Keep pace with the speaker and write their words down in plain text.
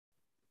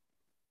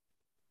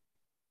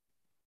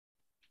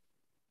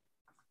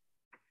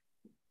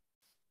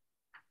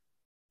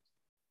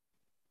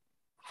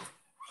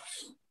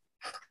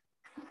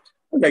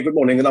Okay, good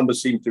morning. The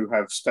numbers seem to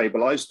have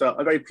stabilised.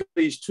 I'm very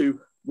pleased to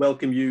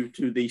welcome you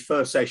to the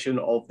first session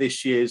of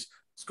this year's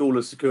School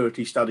of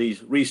Security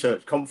Studies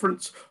Research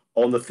Conference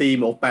on the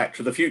theme of Back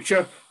to the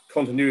Future,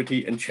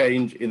 Continuity and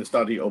Change in the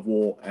Study of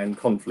War and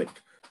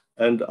Conflict.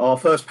 And our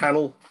first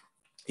panel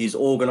is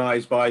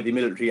organised by the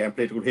Military and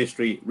Political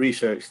History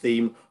Research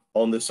theme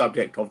on the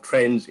subject of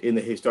trends in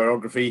the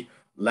historiography,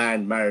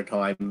 land,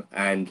 maritime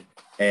and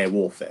air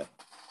warfare.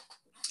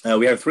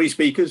 We have three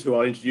speakers who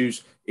I'll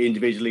introduce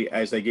individually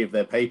as they give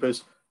their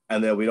papers,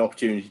 and there'll be an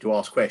opportunity to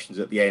ask questions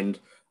at the end.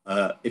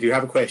 If you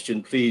have a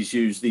question, please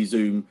use the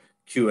Zoom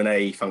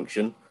Q&A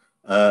function.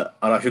 And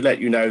I should let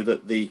you know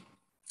that the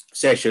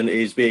session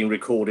is being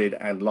recorded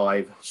and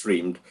live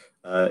streamed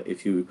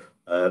if you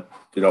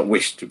do not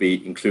wish to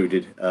be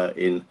included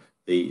in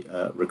the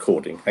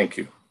recording. Thank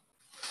you.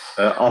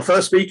 Our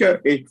first speaker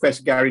is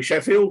Professor Gary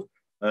Sheffield,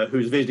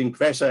 who's a visiting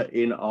professor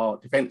in our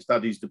Defence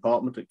Studies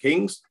Department at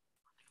King's,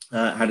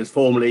 and has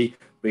formerly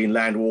been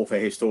land warfare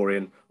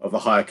historian of the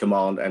Higher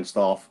Command and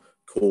Staff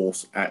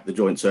course at the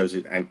Joint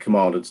Services and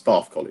Command and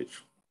Staff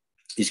College.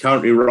 He's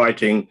currently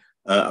writing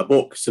a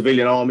book,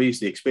 Civilian Armies,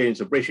 The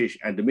Experience of British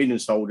and Dominion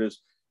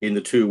Soldiers in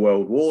the Two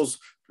World Wars,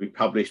 to be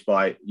published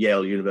by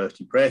Yale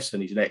University Press,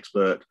 and he's an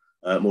expert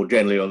more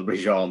generally on the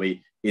British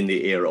Army in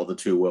the era of the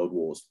Two World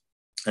Wars.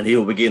 And he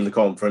will begin the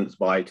conference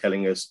by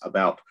telling us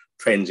about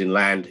trends in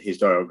land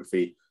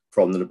historiography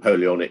from the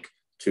Napoleonic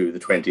to the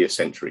 20th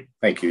century.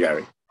 Thank you,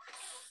 Gary.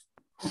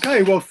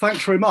 Okay, well,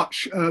 thanks very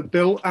much,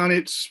 Bill. And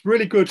it's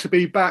really good to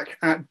be back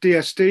at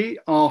DSD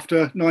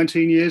after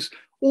 19 years,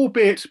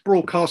 albeit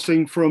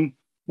broadcasting from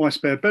my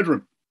spare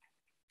bedroom.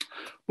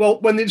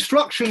 Well, when the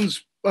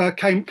instructions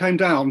came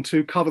down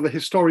to cover the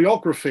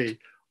historiography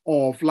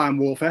of land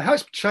warfare, how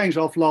it's changed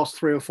over the last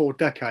 3 or 4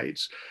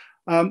 decades,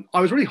 I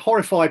was really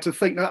horrified to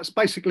think that's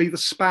basically the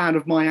span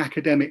of my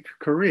academic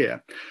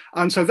career.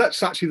 And so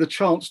that's actually the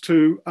chance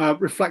to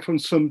reflect on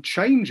some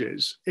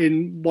changes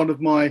in one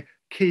of my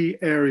key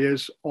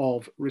areas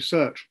of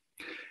research.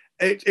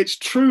 It's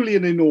truly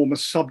an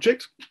enormous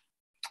subject,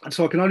 and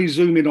so I can only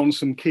zoom in on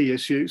some key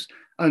issues.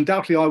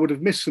 Undoubtedly, I would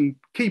have missed some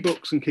key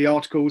books and key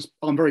articles.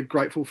 I'm very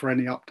grateful for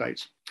any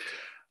updates.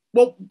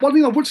 Well, one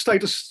thing I would say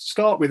to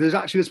start with is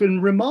actually there's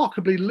been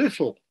remarkably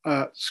little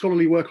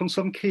scholarly work on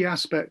some key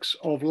aspects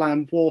of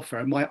land warfare.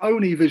 And my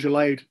only visual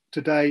aid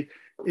today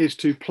is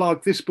to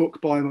plug this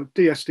book by my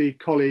DSD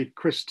colleague,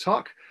 Chris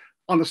Tuck,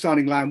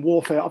 Understanding Land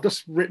Warfare. I've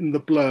just written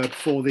the blurb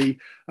for the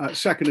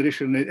second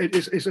edition.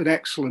 It's an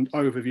excellent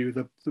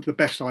overview, the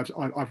best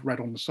I've read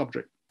on the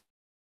subject.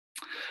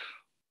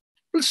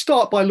 Let's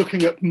start by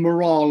looking at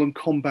morale and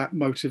combat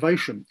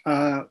motivation.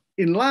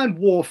 In land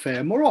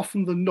warfare, more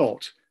often than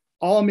not,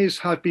 armies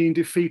have been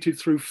defeated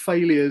through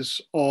failures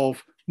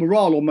of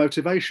morale or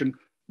motivation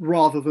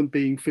rather than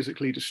being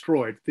physically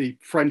destroyed. The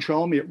French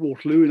army at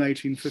Waterloo in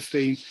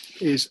 1815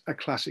 is a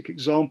classic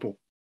example.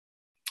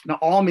 Now,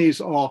 armies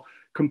are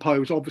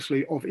composed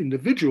obviously of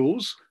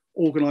individuals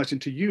organized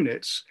into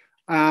units,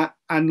 and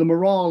the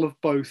morale of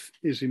both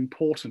is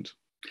important.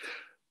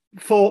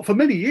 For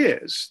many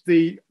years,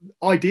 the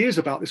ideas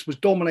about this was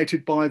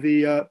dominated by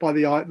the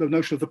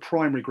notion of the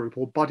primary group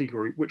or buddy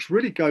group, which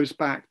really goes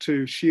back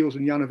to Shields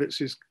and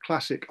Janowitz's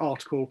classic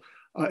article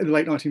in the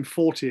late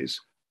 1940s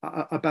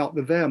about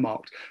the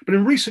Wehrmacht. But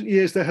in recent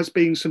years, there has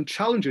been some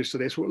challenges to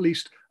this, or at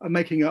least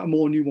making a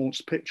more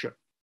nuanced picture.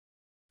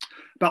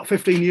 About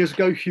 15 years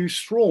ago, Hugh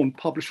Strawn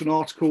published an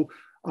article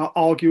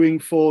arguing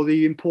for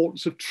the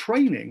importance of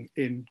training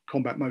in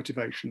combat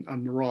motivation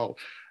and morale.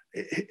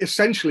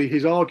 Essentially,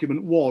 his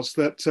argument was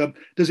that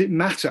does it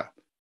matter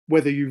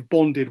whether you've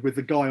bonded with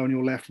the guy on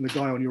your left and the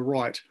guy on your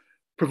right,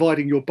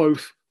 providing you're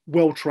both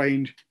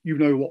well-trained, you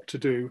know what to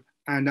do,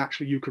 and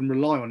actually you can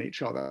rely on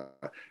each other.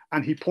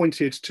 And he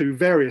pointed to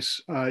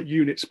various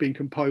units being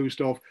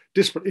composed of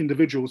disparate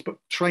individuals, but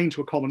trained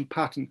to a common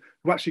pattern,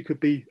 who actually could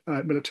be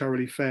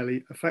militarily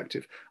fairly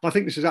effective. I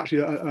think this is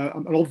actually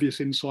an obvious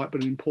insight,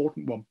 but an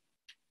important one.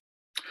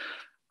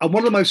 And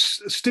one of the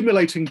most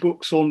stimulating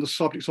books on the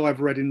subjects I've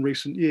read in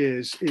recent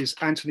years is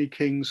Anthony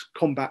King's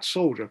Combat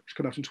Soldier, which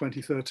came out in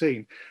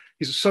 2013.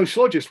 He's a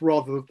sociologist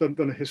rather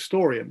than a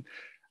historian.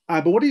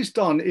 But what he's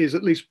done is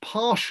at least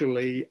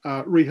partially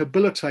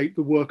rehabilitate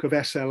the work of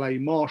S.L.A.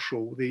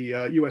 Marshall,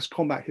 the US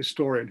combat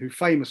historian, who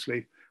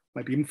famously,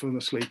 maybe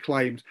infamously,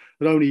 claimed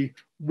that only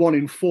 1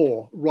 in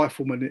 4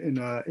 riflemen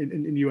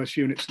in US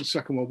units in the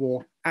Second World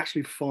War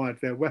actually fired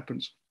their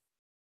weapons.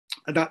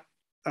 And that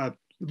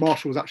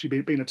Marshall has actually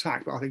been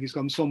attacked, but I think he's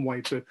gone some way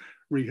to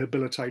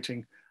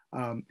rehabilitating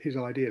his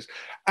ideas.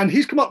 And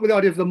he's come up with the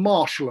idea of the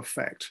Marshall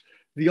effect,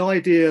 the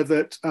idea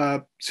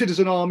that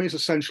citizen armies,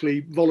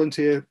 essentially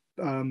volunteer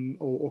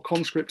or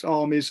conscript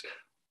armies,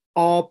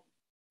 are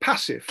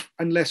passive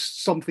unless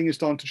something is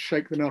done to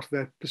shake them out of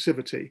their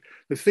passivity.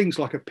 There's things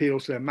like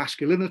appeals to their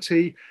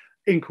masculinity,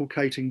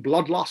 inculcating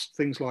bloodlust,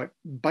 things like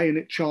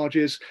bayonet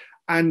charges,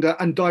 and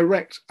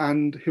direct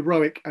and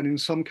heroic, and in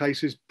some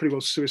cases pretty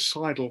well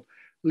suicidal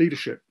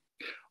leadership.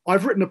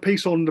 I've written a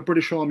piece on the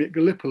British Army at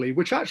Gallipoli,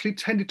 which actually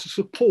tended to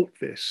support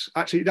this.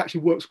 It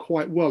actually works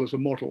quite well as a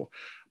model.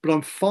 but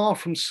I'm far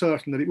from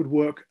certain that it would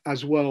work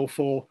as well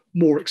for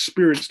more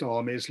experienced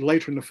armies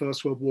later in the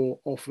First World War,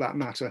 or for that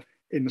matter,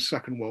 in the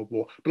Second World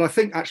War. But I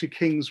think actually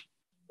King's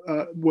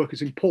work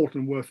is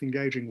important and worth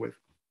engaging with.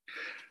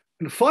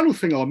 And the final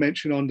thing I'll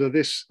mention under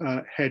this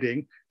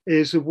heading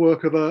is the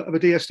work of a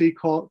DSD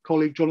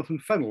colleague, Jonathan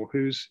Fennell,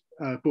 whose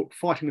book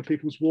Fighting the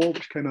People's War,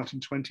 which came out in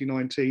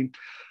 2019,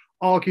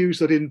 argues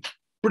that in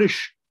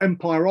British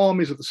Empire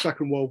armies of the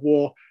Second World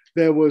War,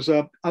 there was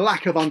a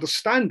lack of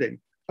understanding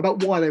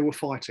about why they were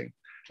fighting.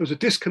 There was a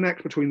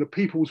disconnect between the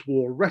People's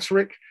War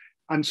rhetoric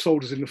and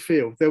soldiers in the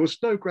field. There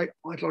was no great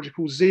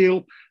ideological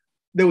zeal.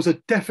 There was a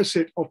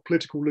deficit of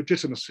political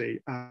legitimacy,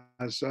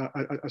 as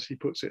he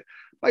puts it.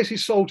 Basically,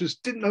 soldiers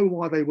didn't know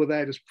why they were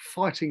there, just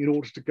fighting in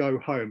order to go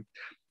home.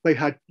 They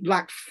had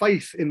lacked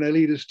faith in their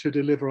leaders to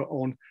deliver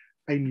on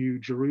a new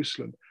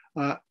Jerusalem.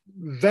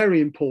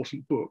 Very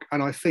important book,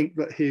 and I think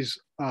that his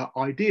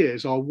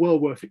ideas are well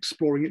worth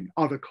exploring in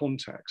other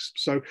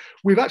contexts. So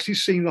we've actually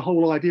seen the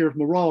whole idea of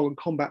morale and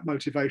combat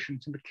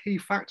motivations and the key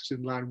factors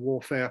in land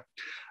warfare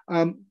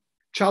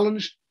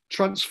challenged,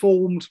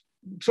 transformed,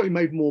 certainly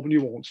made more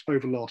nuanced over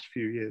the last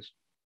few years.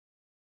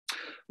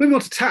 Moving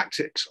on to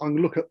tactics, I'm going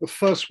to look at the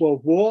First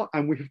World War,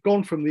 and we've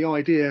gone from the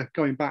idea,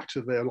 going back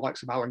to the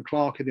likes of Alan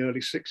Clark in the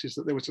early 60s,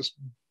 that there was this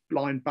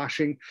blind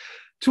bashing,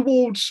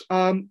 towards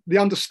the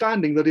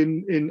understanding that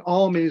in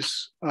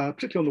armies,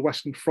 particularly on the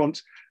Western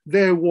Front,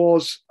 there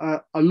was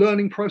a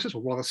learning process,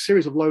 or rather a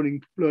series of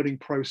learning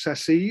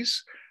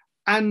processes,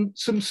 and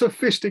some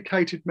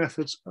sophisticated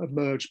methods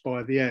emerged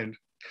by the end.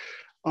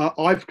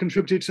 I've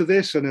contributed to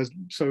this, and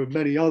so have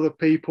many other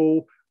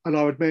people, and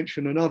I would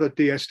mention another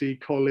DSD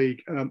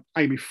colleague,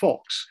 Amy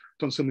Fox,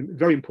 done some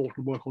very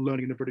important work on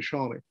learning in the British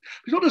Army.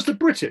 It's not just the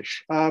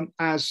British,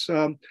 as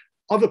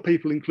other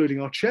people, including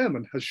our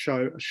chairman, has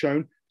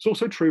shown. It's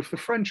also true for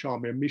the French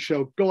Army, and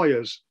Michel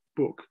Goya's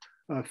book,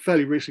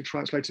 fairly recently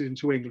translated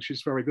into English,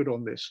 is very good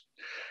on this.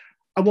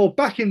 And while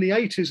back in the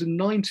 80s and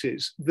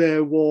 90s,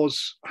 there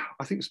was,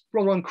 I think, a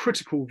rather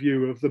uncritical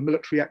view of the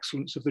military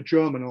excellence of the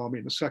German army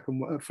in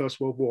the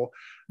First World War,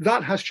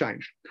 that has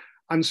changed.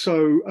 And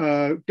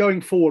so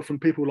going forward from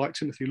people like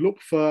Timothy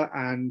Lupfer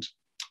and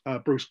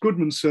Bruce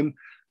Goodmanson,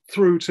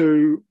 through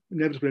to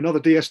inevitably another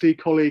DSD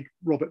colleague,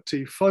 Robert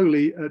T.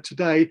 Foley,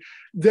 today,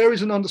 there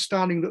is an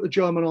understanding that the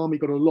German army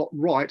got a lot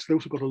right, they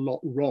also got a lot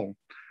wrong.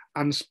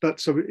 But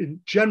so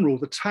in general,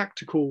 the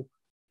tactical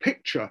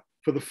picture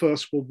for the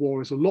First World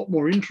War is a lot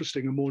more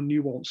interesting and more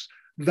nuanced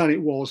than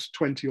it was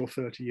 20 or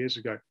 30 years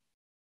ago.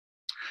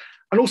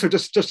 And also,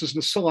 just as an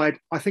aside,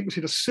 I think we've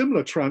seen a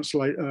similar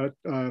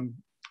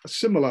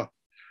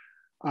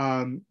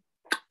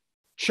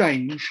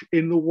change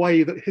in the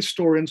way that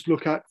historians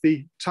look at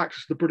the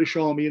tactics of the British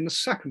Army in the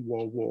Second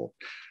World War.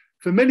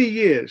 For many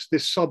years,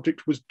 this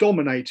subject was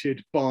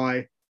dominated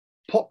by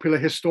popular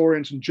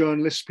historians and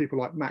journalists, people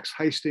like Max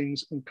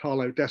Hastings and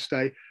Carlo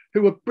D'Este,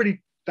 who were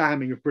pretty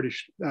damning of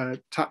British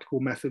tactical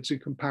methods in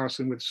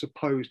comparison with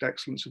supposed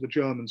excellence of the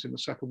Germans in the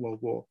Second World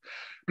War.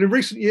 But in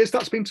recent years,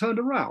 that's been turned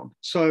around.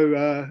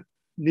 So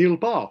Neil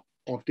Barr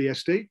of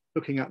DSD,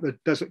 looking at the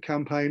Desert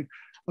Campaign,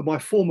 and my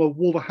former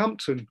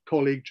Wolverhampton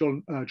colleague,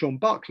 John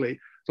Buckley,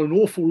 done an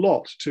awful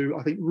lot to,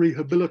 I think,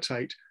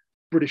 rehabilitate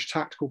British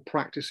tactical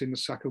practice in the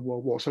Second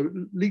World War. So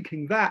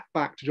linking that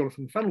back to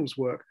Jonathan Fennell's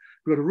work,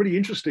 we've got a really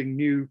interesting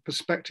new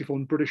perspective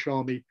on British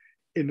Army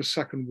in the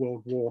Second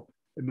World War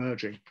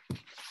emerging.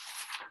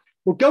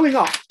 Well, going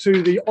up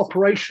to the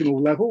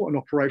operational level and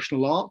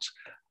operational art,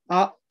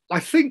 I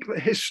think that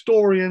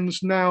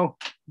historians now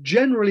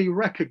generally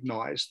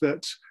recognize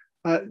that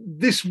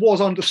this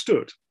was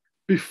understood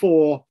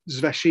before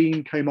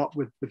Zveshin came up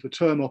with the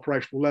term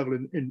operational level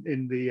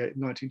in the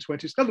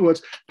 1920s. In other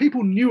words,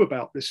 people knew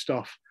about this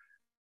stuff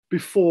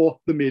before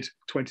the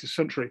mid-20th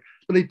century,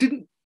 but they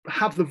didn't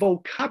have the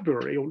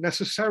vocabulary, or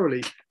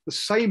necessarily the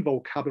same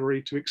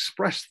vocabulary, to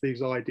express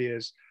these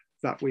ideas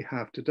that we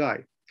have today.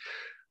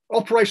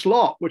 Operational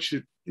art, which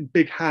in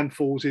big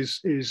handfuls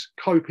is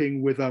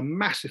coping with a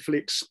massively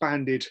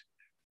expanded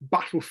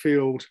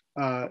battlefield,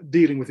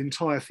 dealing with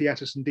entire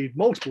theatres, indeed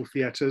multiple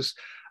theatres.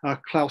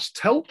 Klaus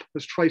Telp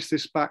has traced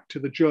this back to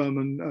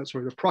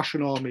the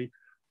Prussian army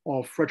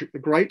of Frederick the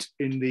Great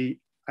in the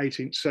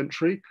 18th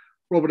century.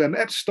 Robert M.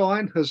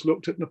 Epstein has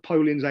looked at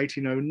Napoleon's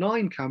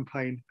 1809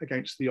 campaign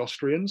against the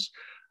Austrians.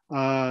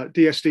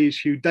 DSD's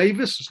Hugh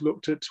Davis has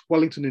looked at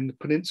Wellington in the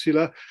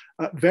Peninsula.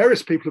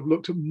 Various people have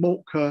looked at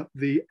Moltke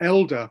the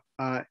Elder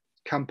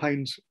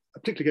campaigns,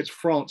 particularly against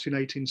France in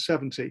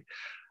 1870.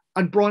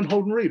 And Brian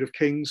Holden Reid of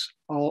King's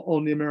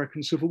on the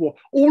American Civil War.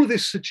 All of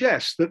this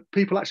suggests that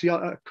people actually,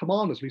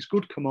 commanders, at least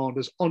good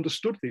commanders,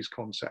 understood these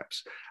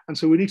concepts. And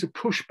so we need to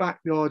push back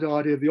the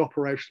idea of the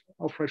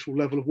operational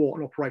level of war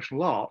and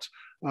operational art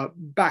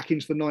back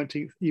into the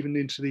 19th, even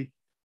into the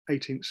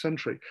 18th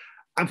century.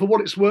 And for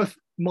what it's worth,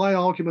 my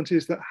argument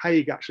is that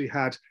Haig actually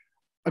had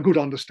a good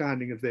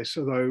understanding of this,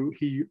 although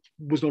he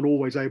was not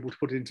always able to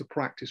put it into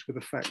practice with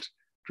effect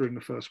during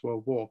the First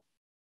World War.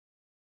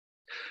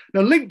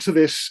 Now, linked to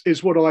this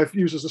is what I've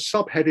used as a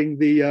subheading: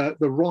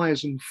 the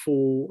rise and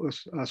fall.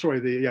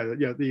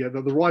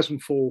 The rise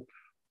and fall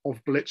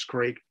of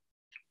Blitzkrieg.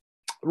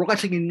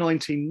 Writing in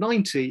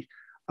 1990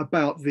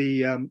 about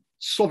the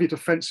Soviet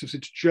offensives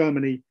into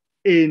Germany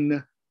in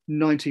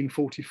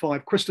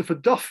 1945, Christopher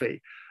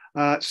Duffy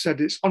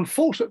said it's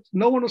unfortunate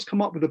no one has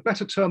come up with a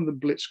better term than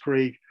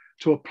Blitzkrieg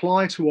to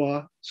apply to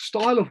a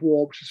style of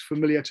war which is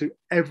familiar to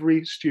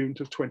every student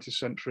of 20th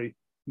century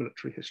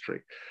military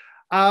history.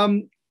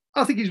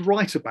 I think he's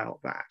right about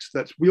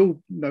that we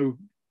all know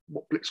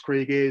what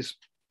Blitzkrieg is: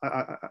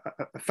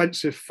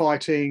 offensive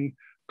fighting,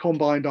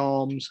 combined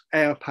arms,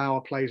 air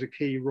power plays a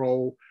key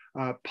role,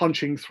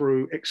 punching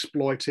through,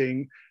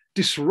 exploiting,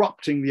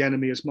 disrupting the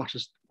enemy as much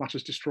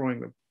as destroying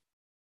them.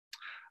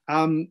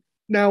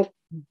 Now,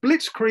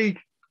 Blitzkrieg,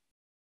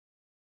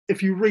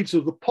 if you read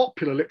sort of the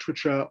popular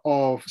literature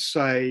of,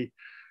 say,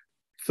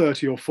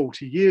 30 or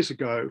 40 years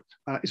ago,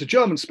 it's a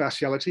German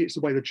speciality. It's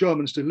the way the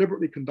Germans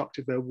deliberately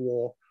conducted their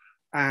war,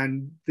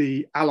 and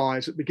the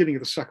Allies at the beginning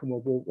of the Second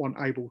World War weren't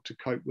able to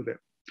cope with it.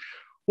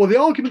 Well, the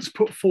arguments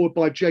put forward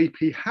by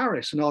J.P.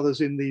 Harris and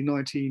others in the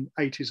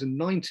 1980s and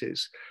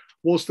 90s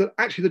was that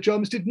actually the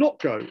Germans did not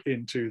go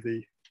into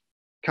the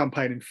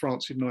campaign in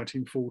France in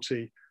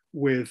 1940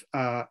 with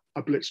a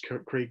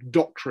Blitzkrieg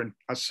doctrine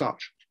as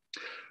such.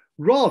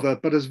 Rather,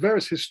 but as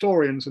various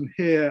historians, and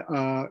here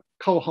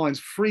Karl-Heinz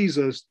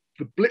Frieser's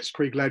The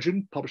Blitzkrieg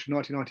Legend, published in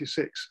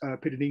 1996,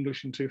 appeared in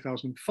English in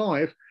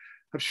 2005,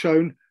 have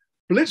shown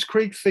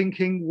Blitzkrieg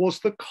thinking was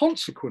the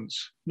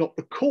consequence, not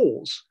the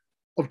cause,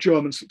 of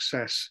German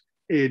success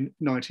in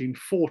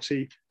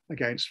 1940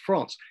 against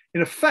France.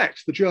 In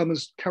effect, the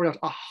Germans carried out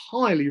a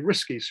highly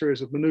risky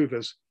series of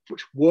maneuvers,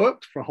 which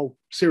worked for a whole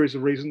series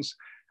of reasons,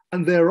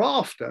 and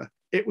thereafter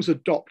it was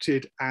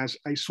adopted as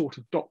a sort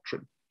of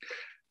doctrine.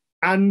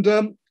 And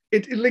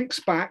it links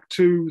back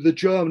to the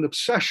German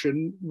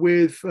obsession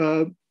with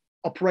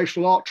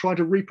operational art trying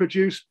to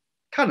reproduce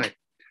Cannae,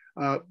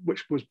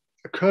 which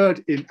occurred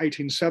in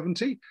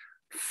 1870,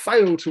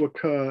 failed to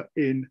occur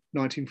in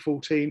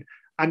 1914,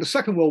 and the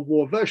Second World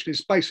War version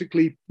is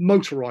basically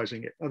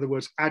motorizing it. In other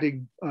words,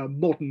 adding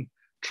modern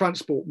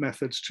transport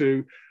methods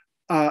to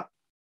an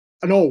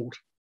old,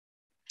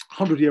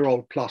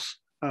 100-year-old plus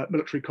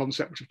military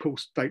concept, which of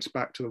course dates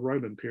back to the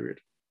Roman period.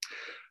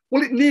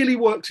 Well, it nearly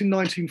worked in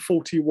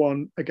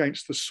 1941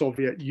 against the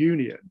Soviet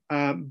Union.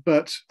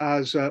 But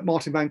as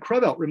Martin van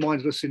Creveld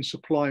reminded us in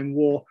Supplying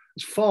War,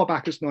 as far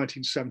back as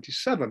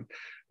 1977,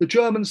 the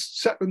Germans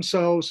set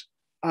themselves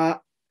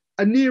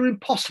a near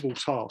impossible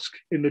task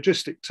in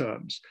logistic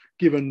terms,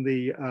 given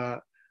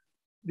the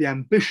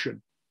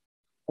ambition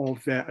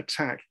of their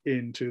attack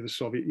into the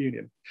Soviet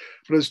Union.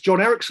 But as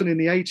John Erickson in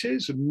the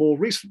 80s and more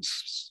recent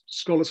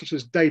scholars such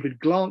as David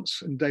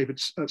Glantz and David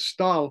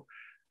Stahl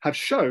have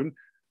shown,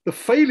 the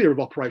failure of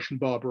Operation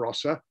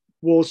Barbarossa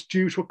was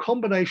due to a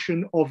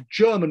combination of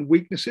German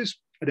weaknesses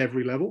at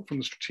every level, from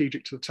the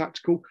strategic to the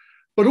tactical,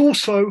 but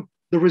also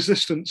the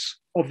resistance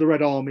of the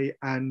Red Army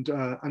and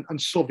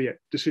Soviet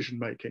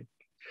decision-making.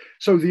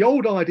 So the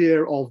old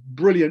idea of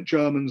brilliant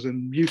Germans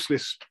and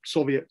useless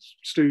Soviet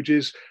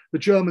stooges, the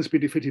Germans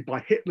being defeated by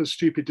Hitler's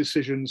stupid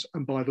decisions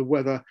and by the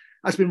weather,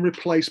 has been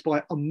replaced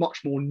by a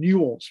much more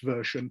nuanced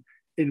version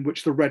in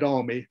which the Red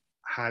Army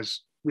has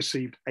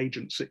received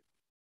agency.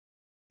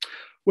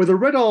 Where the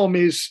Red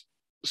Army's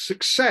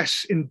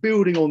success in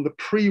building on the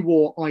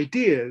pre-war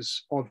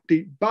ideas of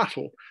deep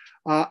battle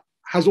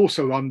has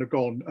also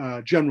undergone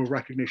general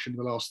recognition in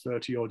the last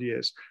 30 odd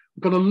years.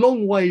 We've gone a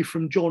long way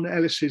from John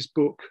Ellis's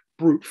book,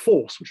 Brute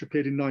Force, which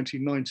appeared in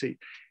 1990.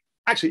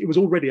 Actually, it was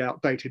already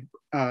outdated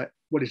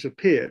when it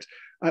appeared,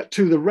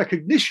 to the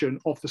recognition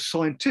of the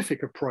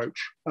scientific approach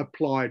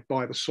applied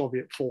by the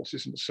Soviet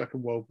forces in the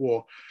Second World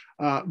War.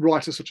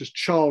 Writers such as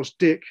Charles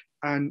Dick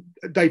and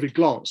David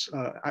Glantz,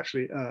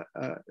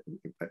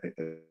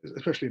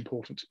 especially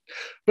important.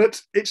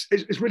 But it's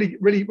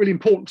really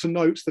important to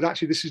note that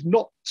actually this is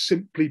not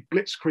simply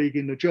Blitzkrieg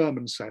in the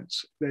German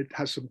sense. It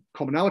has some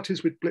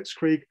commonalities with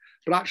Blitzkrieg,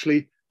 but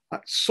actually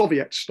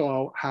Soviet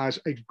style has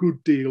a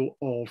good deal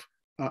of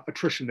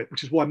attrition in it,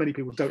 which is why many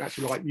people don't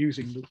actually like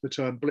using the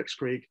term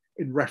Blitzkrieg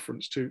in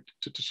reference to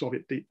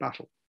Soviet deep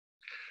battle.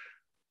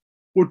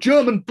 Well,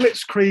 German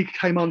Blitzkrieg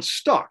came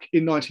unstuck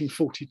in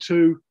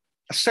 1942,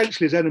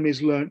 essentially as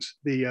enemies learnt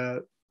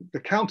the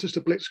counters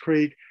to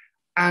Blitzkrieg,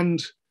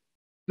 and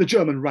the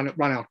German ran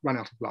out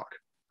of luck,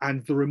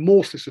 and the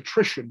remorseless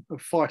attrition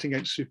of fighting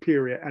against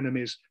superior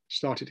enemies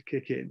started to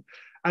kick in.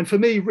 And for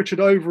me, Richard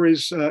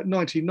Overy's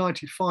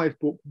 1995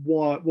 book,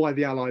 Why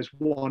the Allies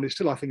Won, is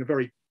still, I think, a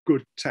very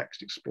good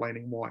text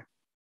explaining why.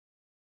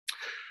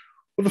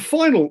 Well, the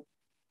final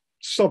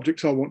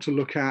subject I want to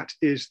look at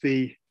is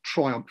the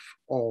triumph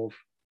of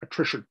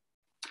attrition.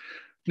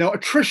 Now,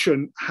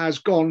 attrition has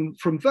gone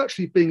from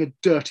virtually being a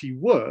dirty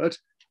word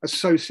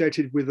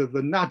associated with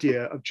the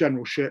nadir of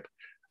generalship,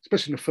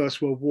 especially in the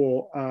First World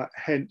War,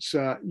 hence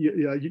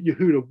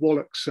Yehuda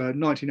Wallach's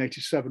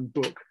 1987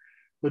 book,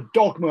 The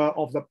Dogma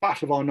of the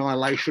Battle of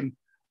Annihilation,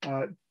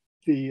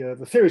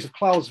 the theories of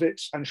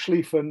Clausewitz and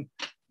Schlieffen,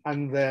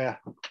 and their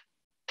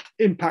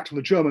impact on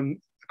the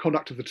German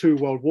conduct of the two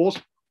world wars.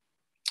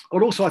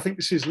 But also, I think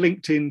this is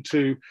linked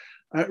into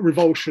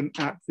revulsion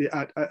at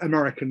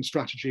American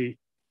strategy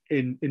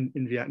in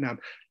Vietnam.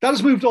 That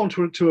has moved on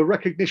to a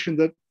recognition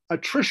that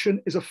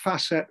attrition is a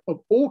facet of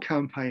all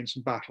campaigns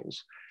and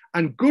battles,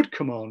 and good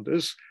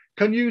commanders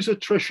can use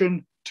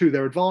attrition to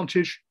their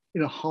advantage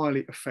in a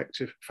highly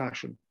effective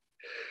fashion.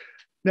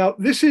 Now,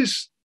 this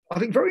is, I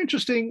think, very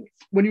interesting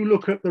when you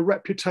look at the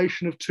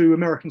reputation of two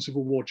American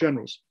Civil War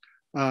generals,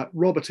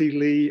 Robert E.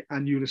 Lee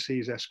and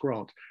Ulysses S.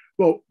 Grant.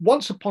 Well,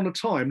 once upon a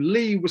time,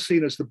 Lee was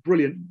seen as the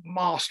brilliant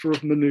master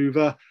of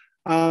maneuver,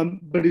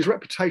 but his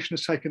reputation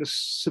has taken a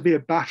severe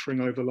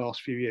battering over the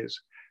last few years.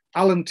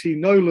 Alan T.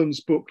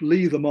 Nolan's book,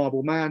 Lee the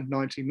Marble Man,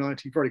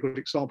 1990, very good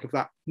example of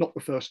that, not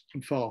the first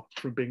and far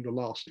from being the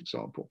last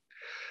example.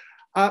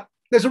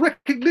 There's a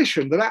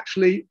recognition that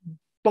actually,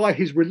 by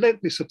his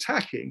relentless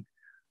attacking,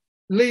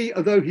 Lee,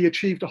 although he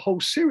achieved a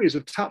whole series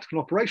of tactical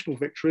and operational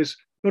victories,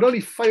 not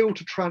only failed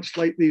to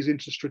translate these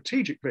into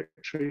strategic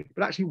victory,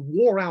 but actually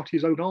wore out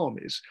his own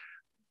armies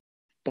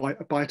by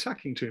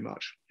attacking too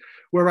much.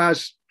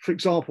 Whereas, for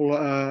example,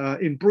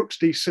 in Brooks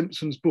D.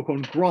 Simpson's book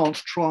on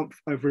Grant's triumph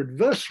over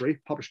adversary,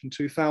 published in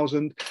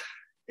 2000,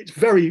 it's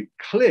very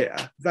clear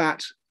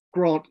that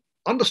Grant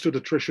understood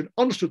attrition,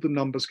 understood the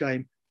numbers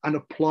game, and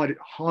applied it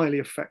highly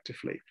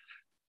effectively.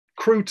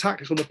 Crude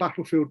tactics on the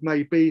battlefield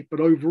may be, but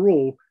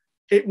overall,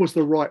 it was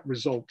the right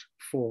result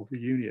for the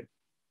Union.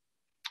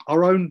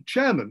 Our own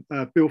chairman,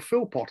 Bill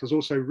Philpott, has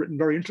also written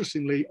very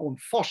interestingly on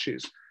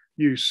Foch's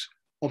use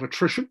of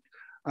attrition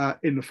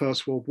in the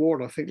First World War.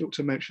 And I think we ought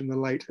to mention the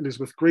late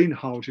Elizabeth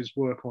Greenhalgh's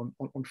work on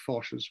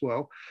Foch as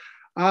well.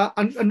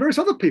 And various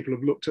other people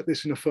have looked at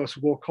this in a First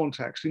World War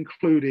context,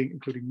 including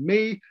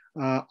me,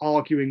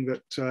 arguing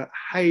that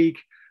Haig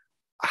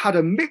had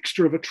a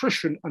mixture of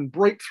attrition and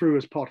breakthrough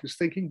as part of his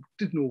thinking.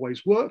 Didn't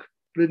always work,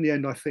 but in the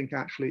end, I think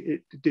actually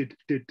it did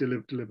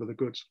deliver the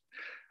goods.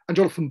 And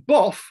Jonathan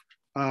Boff,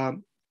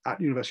 at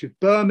the University of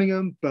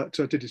Birmingham, but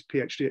did his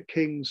PhD at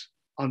King's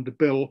under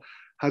Bill,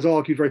 has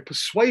argued very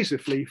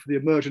persuasively for the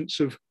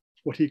emergence of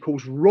what he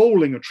calls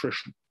rolling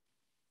attrition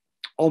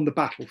on the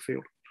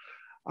battlefield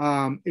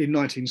in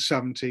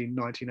 1917,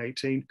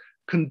 1918,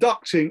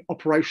 conducting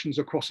operations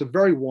across a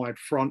very wide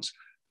front,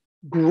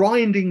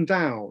 grinding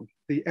down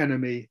the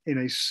enemy in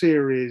a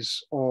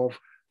series of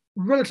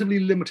relatively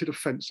limited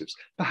offensives,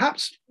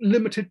 perhaps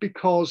limited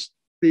because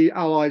the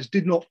Allies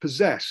did not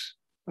possess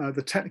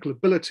the technical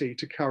ability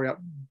to carry out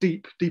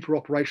deeper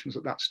operations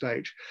at that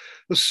stage.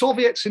 The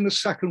Soviets in the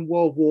Second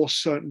World War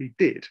certainly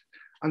did.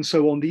 And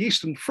so on the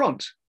Eastern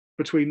Front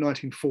between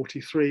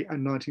 1943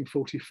 and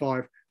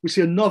 1945, we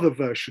see another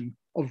version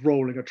of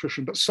rolling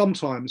attrition, but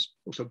sometimes,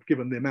 also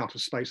given the amount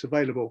of space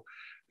available,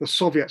 the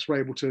Soviets were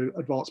able to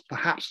advance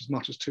perhaps as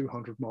much as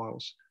 200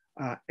 miles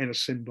in a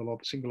single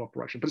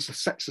operation, but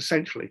it's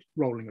essentially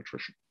rolling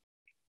attrition.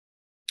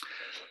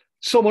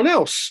 Someone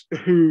else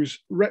whose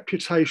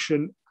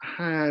reputation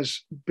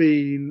has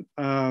been,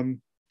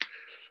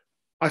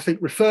 I think,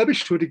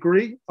 refurbished to a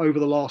degree over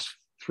the last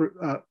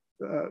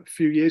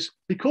few years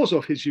because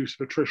of his use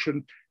of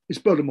attrition is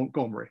Bernard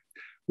Montgomery.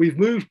 We've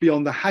moved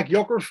beyond the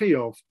hagiography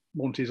of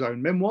Monty's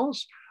own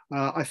memoirs.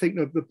 I think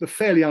the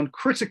fairly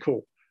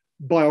uncritical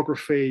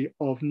biography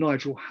of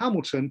Nigel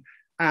Hamilton,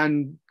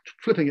 and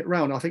flipping it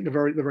round, I think the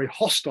very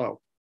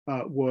hostile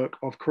work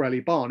of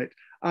Corelli Barnett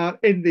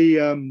in the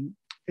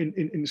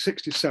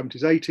 60s,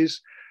 70s, 80s,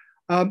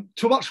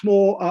 to a much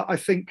more, I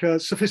think,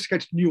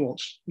 sophisticated,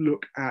 nuanced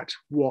look at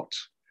what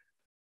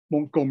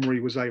Montgomery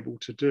was able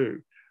to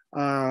do.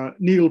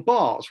 Neil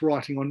Barr's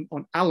writing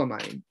on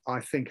Alamein, I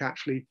think,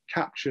 actually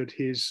captured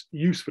his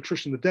use of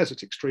attrition in the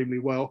desert extremely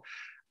well.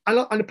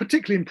 And a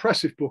particularly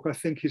impressive book, I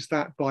think, is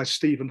that by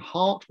Stephen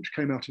Hart, which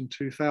came out in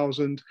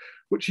 2000,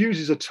 which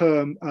uses a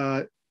term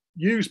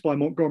used by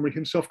Montgomery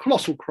himself,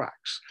 colossal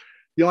cracks.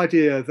 The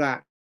idea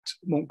that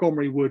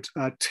Montgomery would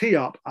tee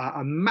up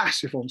a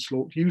massive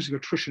onslaught using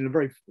attrition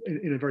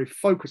in a very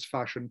focused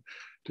fashion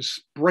to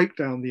break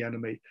down the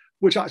enemy,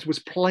 which actually was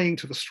playing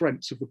to the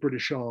strengths of the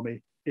British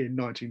Army in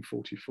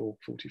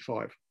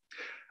 1944-45.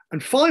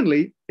 And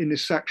finally, in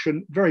this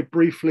section, very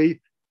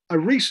briefly, a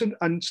recent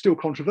and still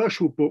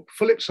controversial book,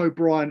 Phillips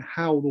O'Brien,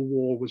 How the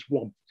War Was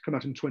Won. It's come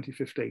out in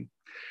 2015.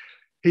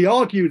 He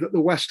argued that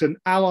the Western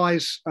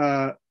Allies,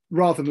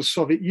 rather than the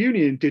Soviet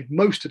Union, did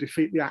most to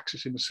defeat the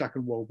Axis in the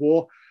Second World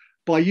War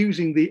by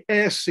using the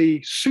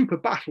air-sea super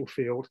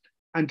battlefield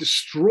and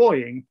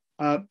destroying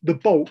the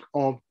bulk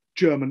of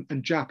German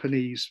and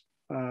Japanese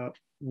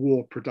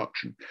war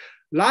production.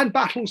 Land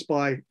battles,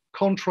 by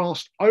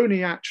contrast,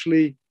 only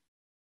actually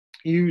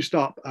used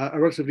up a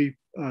relatively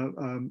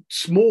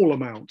small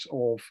amount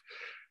of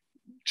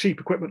cheap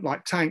equipment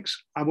like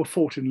tanks and were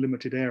fought in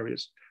limited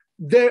areas.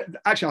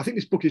 Actually, I think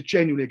this book is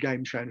genuinely a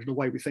game changer in the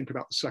way we think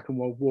about the Second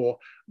World War,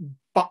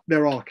 but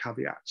there are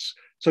caveats.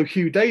 So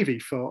Hugh Davey,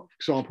 for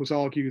example, has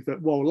argued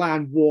that while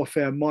land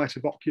warfare might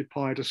have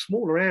occupied a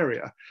smaller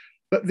area,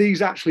 but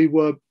these actually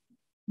were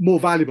more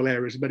valuable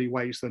areas in many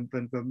ways than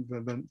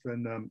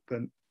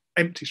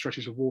empty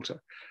stretches of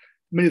water.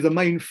 many of the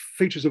main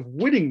features of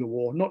winning the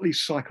war, not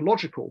least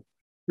psychological,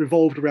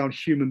 revolved around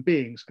human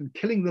beings, and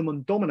killing them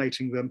and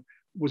dominating them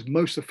was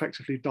most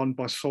effectively done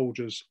by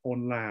soldiers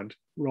on land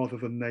rather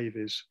than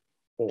navies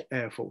or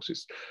air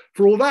forces.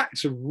 For all that,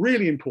 it's a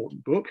really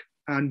important book,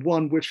 and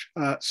one which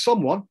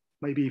someone,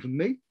 maybe even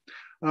me,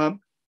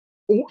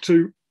 ought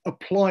to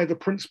apply the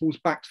principles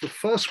back to the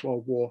First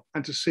World War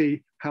and to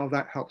see how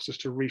that helps us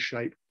to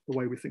reshape the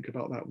way we think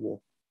about that war.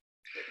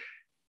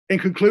 In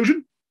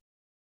conclusion,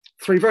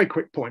 3 very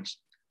quick points.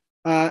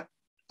 A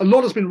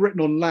lot has been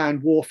written on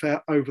land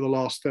warfare over the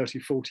last 30,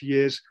 40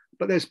 years,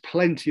 but there's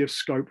plenty of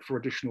scope for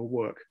additional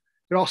work.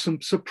 There are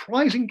some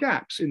surprising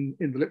gaps in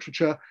the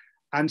literature,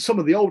 and some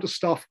of the older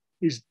stuff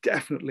is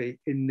definitely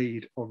in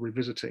need of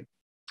revisiting.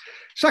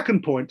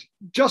 Second point,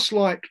 just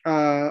like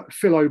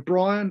Phil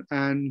O'Brien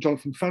and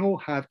Jonathan Fennell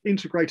have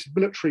integrated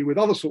military with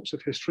other sorts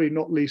of history,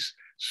 not least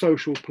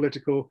social,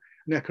 political,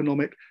 and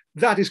economic,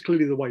 that is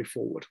clearly the way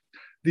forward.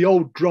 The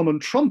old drum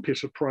and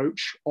trumpet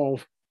approach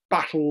of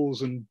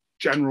battles and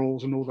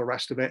generals and all the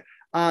rest of it,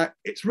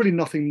 it's really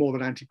nothing more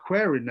than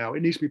antiquarian now.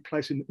 It needs to be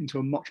placed into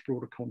a much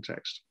broader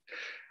context.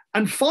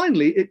 And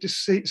finally, it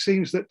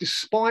seems that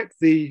despite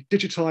the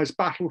digitized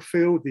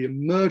battlefield, the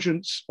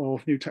emergence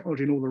of new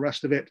technology and all the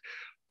rest of it,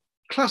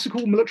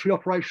 classical military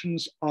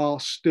operations are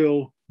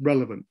still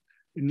relevant.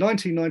 In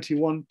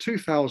 1991,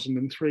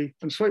 2003,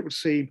 and so it would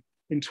seem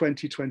in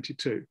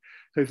 2022.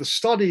 So the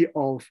study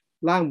of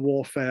land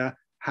warfare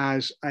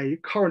has a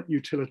current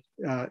utility.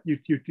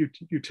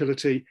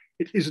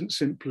 It isn't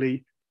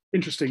simply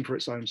interesting for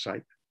its own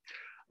sake.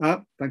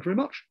 Thank you very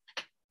much.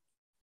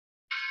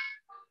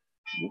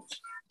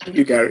 Thank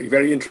you, Gary.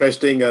 Very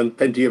interesting, and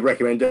plenty of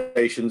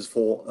recommendations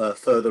for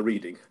further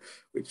reading,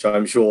 which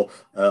I'm sure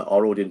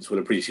our audience will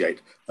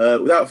appreciate.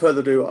 Without further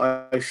ado,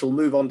 I shall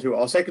move on to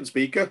our second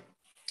speaker,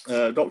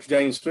 Dr.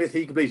 James Smith.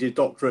 He completed his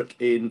doctorate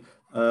in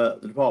the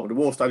Department of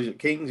War Studies at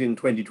King's in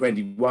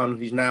 2021.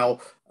 He's now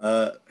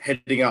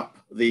heading up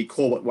the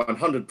Corbett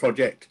 100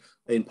 project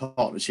in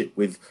partnership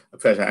with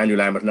Professor Andrew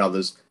Lambert and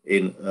others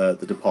in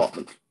the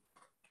department.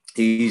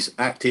 He's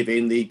active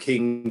in the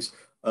King's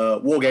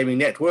Wargaming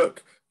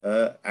Network,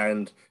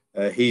 and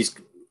he's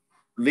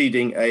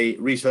leading a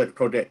research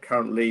project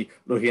currently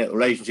looking at the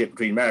relationship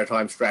between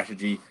maritime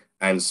strategy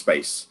and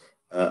space.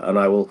 And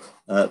I will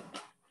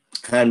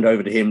hand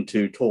over to him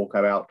to talk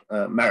about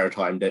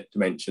maritime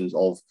dimensions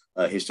of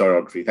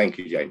historiography. Thank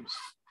you, James.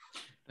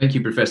 Thank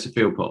you, Professor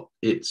Philpott.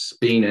 It's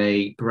been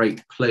a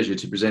great pleasure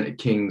to present at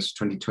King's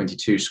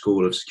 2022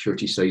 School of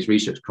Security Studies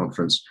Research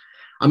Conference.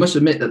 I must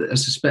admit that I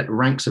suspect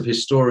ranks of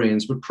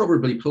historians would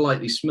probably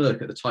politely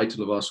smirk at the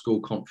title of our school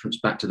conference,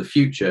 Back to the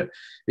Future,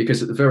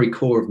 because at the very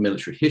core of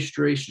military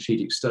history,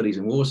 strategic studies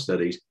and war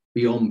studies,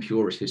 beyond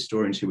purist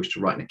historians who wish to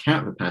write an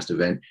account of a past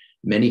event,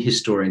 many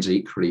historians are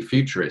equally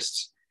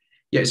futurists.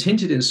 Yet as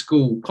hinted in the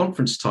school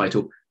conference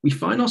title, we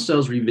find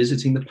ourselves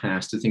revisiting the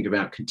past to think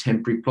about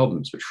contemporary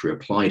problems, which for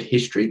applied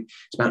history,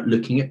 it's about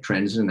looking at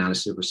trends and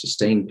analysis over a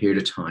sustained period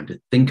of time to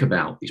think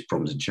about these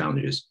problems and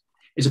challenges.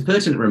 It's a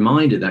pertinent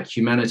reminder that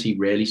humanity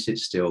rarely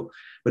sits still,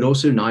 but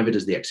also neither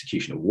does the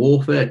execution of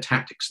warfare,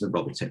 tactics, and the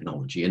role of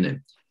technology in it.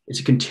 It's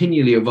a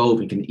continually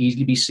evolving, can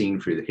easily be seen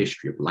through the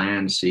history of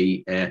land,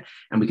 sea, air,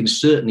 and we can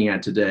certainly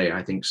add today,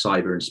 I think,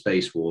 cyber and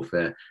space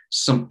warfare,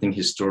 something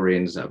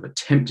historians have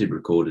attempted,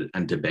 recorded,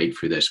 and debate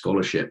through their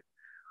scholarship.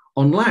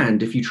 On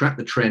land, if you track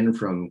the trend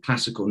from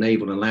classical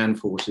naval and land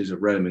forces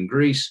of Rome and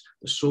Greece,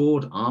 the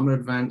sword, armor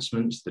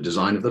advancements, the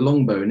design of the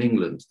longbow in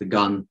England, the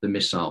gun, the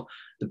missile,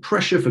 the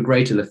pressure for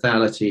greater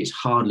lethality is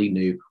hardly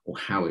new or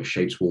how it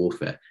shapes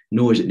warfare,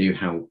 nor is it new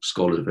how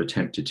scholars have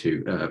attempted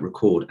to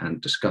record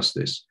and discuss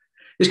this.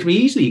 This can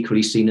be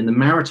equally seen in the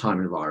maritime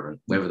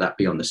environment, whether that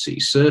be on the sea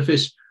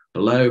surface,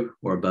 below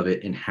or above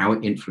it, in how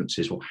it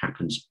influences what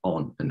happens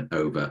on and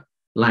over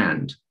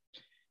land.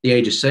 The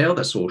age of sail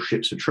that saw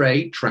ships for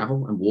trade,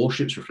 travel, and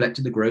warships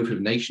reflected the growth of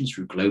nations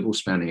through global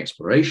spanning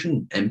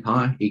exploration,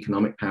 empire,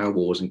 economic power,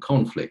 wars, and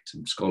conflict.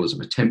 And scholars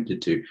have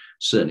attempted to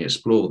certainly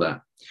explore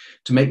that.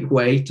 To make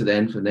way to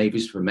then for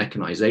navies for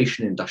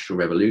mechanization, industrial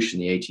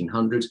revolution in the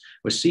 1800s,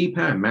 where sea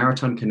power and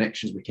maritime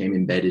connections became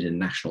embedded in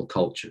national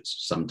cultures,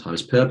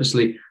 sometimes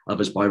purposely,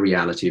 others by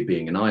reality of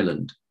being an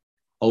island.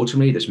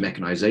 Ultimately, this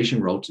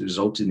mechanization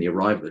resulted in the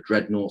arrival of the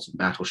dreadnoughts and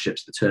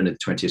battleships at the turn of the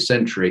 20th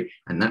century,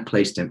 and that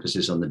placed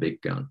emphasis on the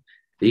big gun.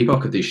 The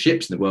epoch of these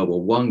ships in the World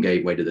War I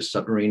gave way to the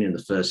submarine and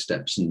the first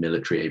steps in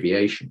military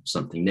aviation,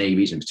 something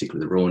navies, in particular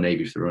the Royal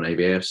Navy for the Royal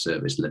Navy Air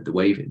Service, led the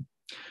way in.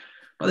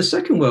 By the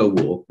Second World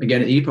War,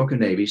 again at the epoch of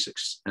navies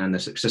and their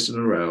successors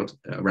around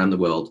the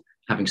world,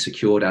 having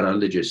secured our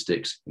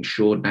logistics,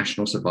 ensured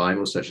national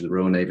survival, such as the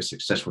Royal Navy's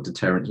successful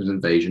deterrent and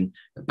invasion,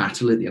 the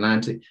Battle of the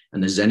Atlantic,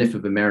 and the zenith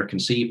of American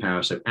sea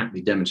power so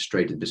aptly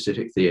demonstrated in the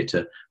Pacific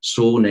theatre,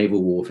 saw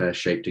naval warfare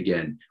shaped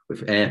again,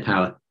 with air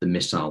power, the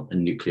missile,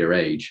 and nuclear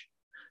age.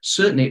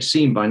 Certainly, it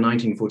seemed by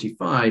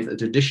 1945 that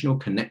traditional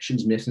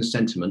connections, myths, and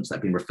sentiments that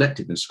had been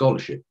reflected in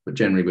scholarship, but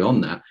generally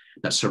beyond that,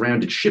 that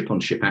surrounded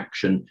ship-on-ship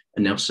action,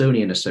 a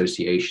Nelsonian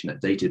association that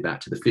dated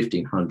back to the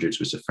 1500s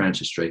with Sir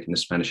Francis Drake and the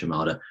Spanish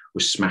Armada,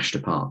 was smashed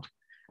apart.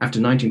 After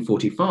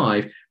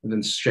 1945, then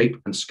the shape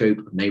and scope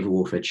of naval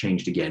warfare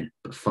changed again,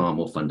 but far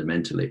more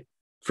fundamentally.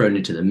 Thrown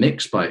into the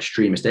mix by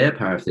extremist air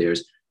power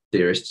theorists,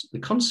 the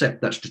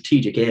concept that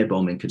strategic air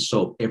bombing could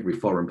solve every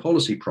foreign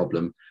policy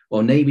problem,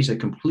 while navies had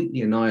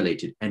completely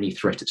annihilated any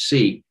threat at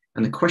sea,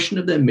 and the question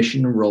of their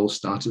mission and role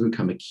started to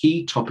become a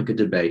key topic of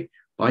debate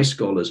by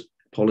scholars,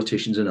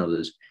 politicians, and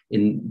others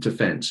in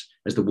defense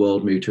as the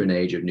world moved to an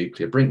age of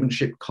nuclear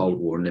brinkmanship, Cold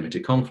War, and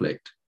limited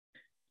conflict.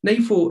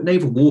 Naval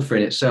warfare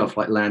in itself,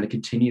 like land, had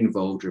continued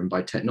evolved driven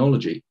by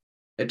technology.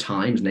 At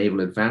times, naval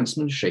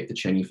advancements shaped the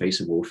changing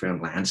face of warfare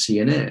on land, sea,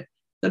 and air.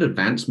 That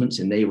advancements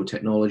in naval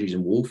technologies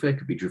and warfare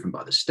could be driven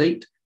by the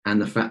state, and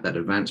the fact that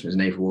advancements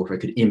in naval warfare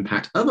could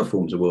impact other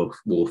forms of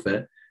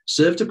warfare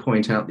served to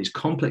point out these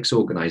complex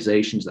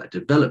organizations that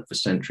developed for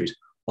centuries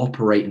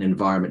operate in an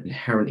environment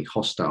inherently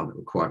hostile that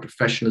require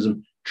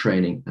professionalism,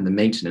 training, and the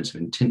maintenance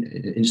of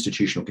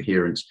institutional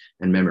coherence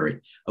and memory,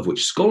 of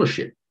which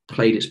scholarship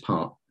played its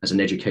part as an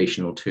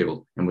educational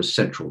tool and was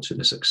central to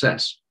the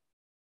success.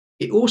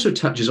 It also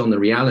touches on the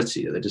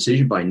reality that the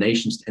decision by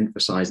nations to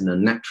emphasize an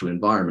unnatural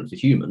environment for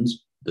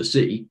humans, the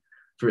sea,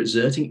 for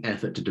exerting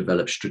effort to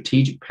develop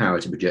strategic power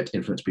to project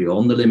influence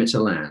beyond the limits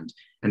of land,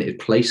 and it had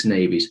placed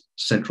navies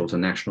central to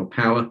national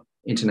power,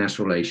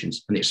 international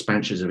relations, and the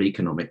expansions of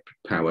economic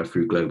power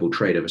through global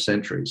trade over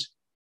centuries.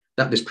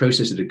 That this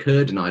process had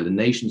occurred in island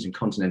nations and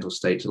continental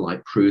states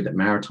alike proved that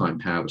maritime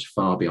power was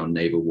far beyond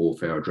naval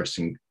warfare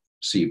addressing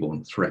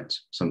seaborne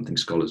threats, something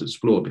scholars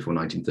explored before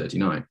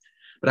 1939.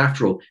 But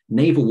after all,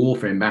 naval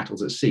warfare in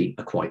battles at sea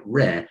are quite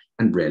rare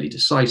and rarely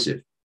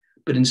decisive.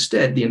 But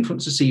instead, the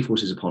influence of sea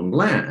forces upon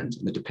land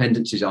and the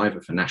dependencies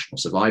either for national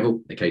survival,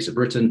 in the case of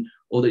Britain,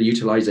 or the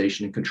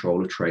utilization and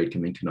control of trade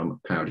can mean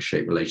economic power to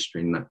shape relations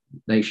between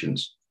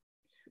nations.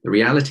 The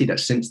reality that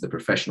since the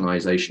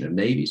professionalization of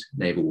navies,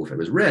 naval warfare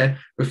was rare,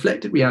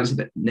 reflected reality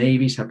that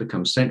navies have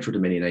become central to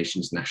many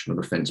nations'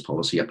 national defense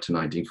policy up to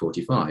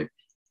 1945.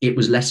 It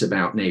was less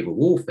about naval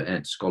warfare,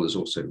 and scholars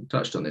also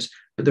touched on this,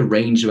 but the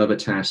range of other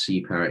tasks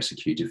sea power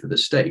executed for the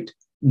state,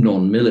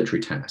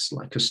 non-military tasks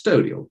like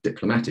custodial,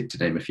 diplomatic, to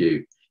name a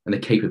few, and the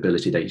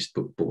capability they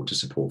brought to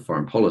support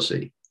foreign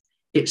policy.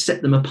 It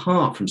set them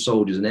apart from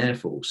soldiers and air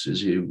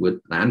forces who were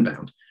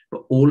landbound,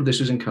 but all of this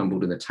was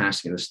encumbered in the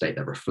task in the state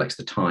that reflects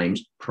the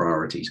times,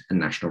 priorities, and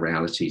national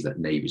realities that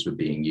navies were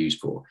being used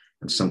for,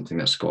 and something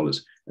that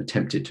scholars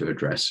attempted to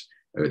address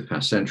over the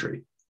past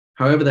century.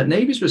 However, that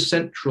navies were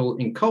central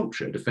in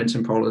culture, defense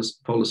and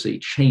policy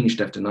changed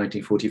after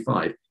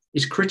 1945,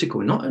 is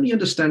critical in not only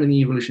understanding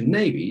the evolution of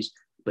navies,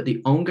 but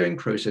the ongoing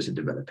process of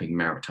developing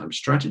maritime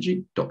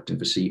strategy, doctrine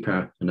for sea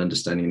power, and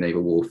understanding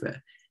naval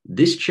warfare.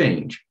 This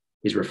change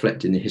is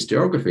reflected in the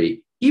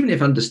historiography, even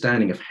if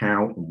understanding of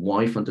how and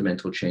why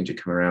fundamental change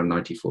had come around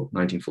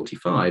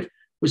 1945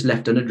 was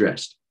left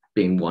unaddressed,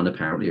 being one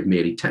apparently of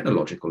merely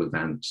technological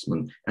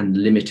advancement and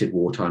limited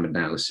wartime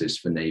analysis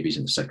for navies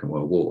in the Second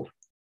World War.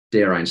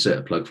 Dare I insert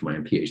a plug for my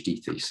own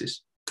PhD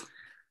thesis.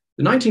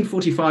 The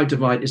 1945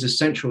 divide is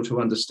essential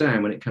to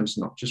understand when it comes to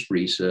not just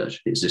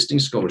research, existing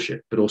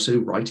scholarship, but also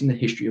writing the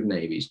history of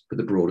navies for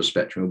the broader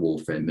spectrum of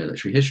warfare and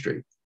military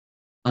history.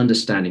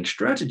 Understanding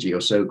strategy, or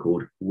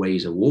so-called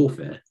ways of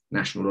warfare,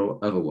 national or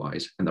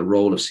otherwise, and the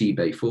role of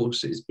sea-based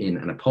forces in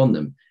and upon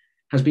them,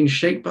 has been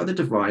shaped by the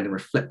divide and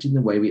reflected in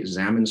the way we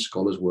examine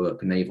scholars'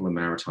 work, naval and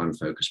maritime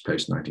focus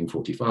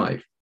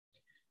post-1945.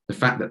 The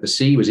fact that the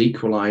sea was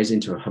equalized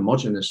into a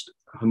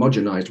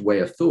homogenized way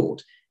of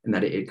thought and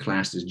that it is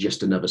classed as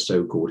just another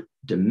so-called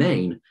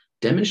domain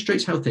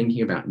demonstrates how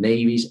thinking about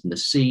navies and the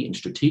sea in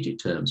strategic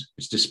terms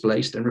is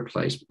displaced and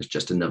replaced as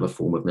just another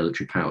form of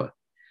military power.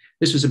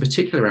 This was a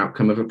particular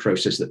outcome of a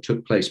process that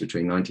took place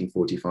between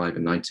 1945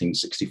 and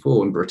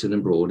 1964 in Britain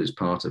and abroad as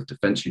part of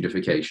defense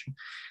unification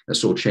that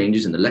saw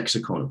changes in the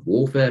lexicon of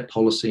warfare,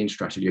 policy, and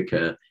strategy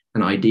occur,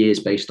 and ideas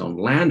based on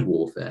land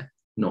warfare,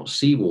 not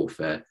sea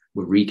warfare,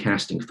 were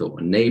recasting thought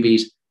on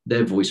navies,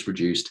 their voice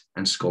reduced,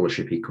 and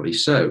scholarship equally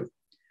so.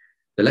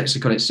 The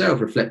lexicon itself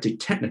reflected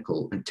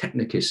technical and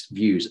technicist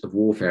views of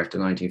warfare after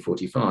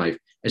 1945,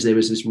 as there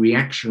was this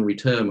reactionary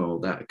turmoil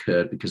that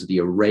occurred because of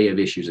the array of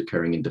issues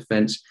occurring in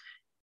defense,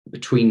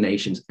 between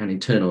nations and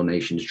internal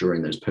nations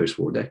during those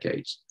post-war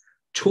decades.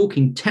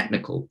 Talking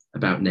technical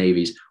about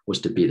navies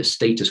was to be the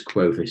status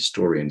quo for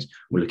historians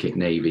when looking at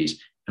navies,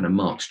 and a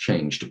marked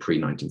change to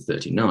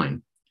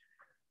pre-1939.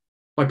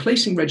 By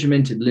placing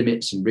regimented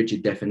limits and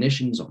rigid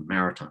definitions on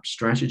maritime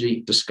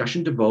strategy,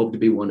 discussion devolved to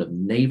be one of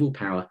naval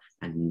power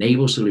and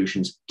naval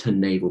solutions to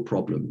naval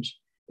problems.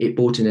 It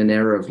brought in an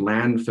era of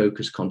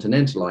land-focused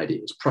continental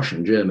ideas,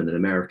 Prussian, German, and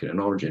American in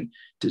origin,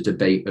 to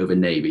debate over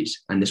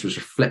navies, and this was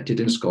reflected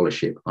in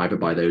scholarship either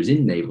by those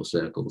in naval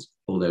circles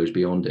or those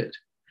beyond it.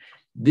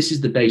 This is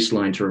the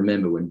baseline to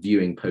remember when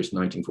viewing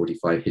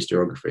post-1945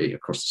 historiography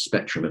across the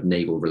spectrum of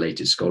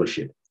naval-related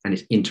scholarship and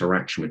its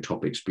interaction with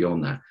topics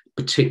beyond that,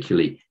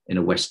 particularly in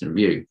a Western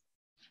view.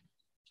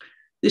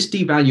 This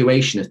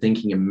devaluation of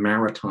thinking in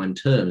maritime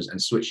terms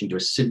and switching to a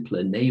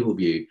simpler naval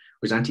view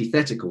was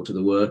antithetical to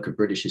the work of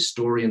British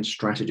historian,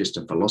 strategist,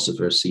 and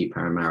philosopher of sea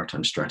power and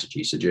maritime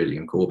strategy, Sir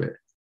Julian Corbett.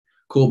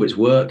 Corbett's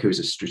work, who is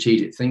a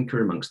strategic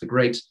thinker amongst the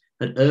greats,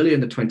 had earlier in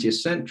the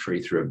 20th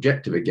century, through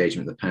objective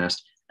engagement in the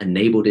past,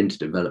 enabled him to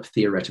develop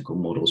theoretical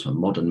models for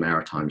modern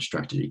maritime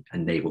strategy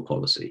and naval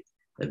policy.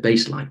 At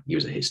baseline, he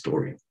was a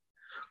historian.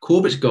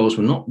 Corbett's goals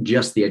were not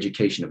just the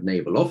education of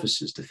naval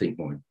officers to think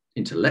more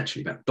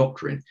intellectually about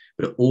doctrine,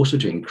 but also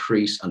to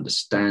increase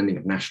understanding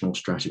of national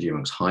strategy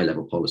amongst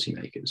high-level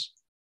policymakers.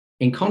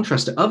 In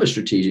contrast to other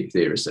strategic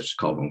theorists such as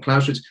Karl von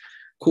Clausewitz,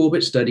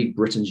 Corbett studied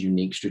Britain's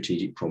unique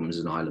strategic problems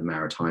as an island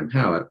maritime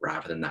power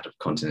rather than that of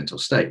continental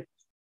state.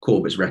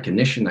 Corbett's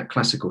recognition that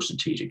classical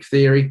strategic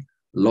theory,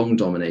 long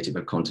dominated by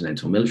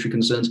continental military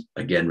concerns,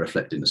 again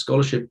reflected in the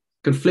scholarship,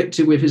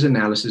 conflicted with his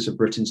analysis of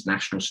Britain's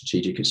national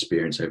strategic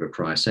experience over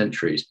prior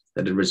centuries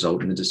that had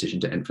resulted in the decision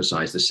to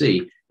emphasize the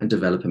sea and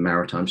develop a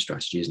maritime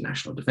strategy as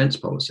national defense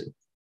policy.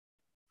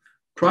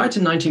 Prior to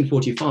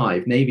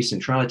 1945, Navy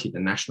centrality in the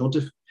national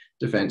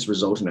defense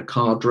resulted in a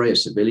cadre of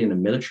civilian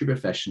and military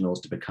professionals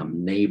to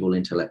become naval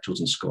intellectuals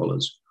and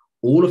scholars,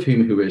 all of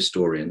whom were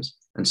historians,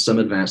 and some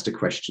advanced to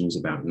questions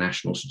about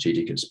national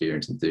strategic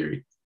experience and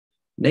theory.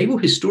 Naval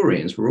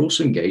historians were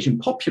also engaged in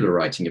popular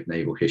writing of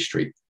naval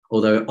history,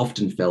 although it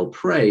often fell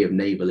prey of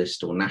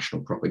navalist or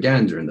national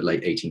propaganda in the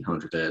late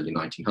 1800s, early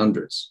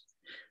 1900s.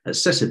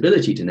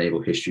 Accessibility to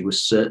naval history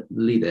was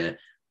certainly there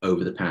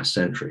over the past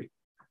century.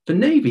 For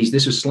navies,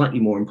 this was slightly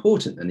more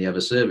important than the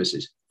other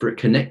services, for it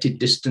connected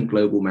distant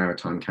global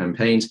maritime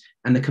campaigns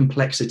and the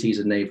complexities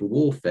of naval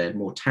warfare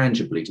more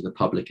tangibly to the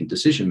public and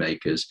decision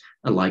makers,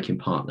 alike in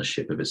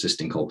partnership of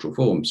existing cultural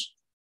forms.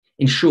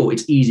 In short,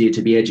 it's easier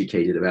to be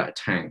educated about a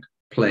tank,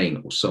 plane,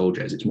 or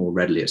soldier as it's more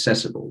readily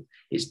accessible.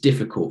 It's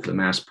difficult for the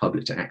mass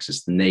public to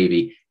access the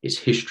Navy, its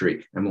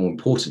history, and more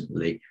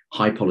importantly,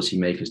 high policy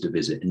makers to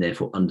visit and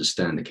therefore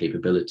understand the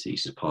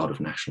capabilities as part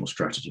of national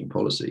strategy and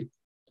policy.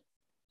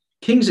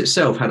 King's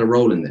itself had a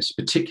role in this,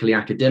 particularly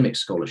academic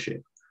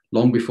scholarship.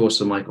 Long before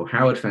Sir Michael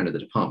Howard founded the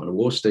Department of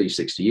War Studies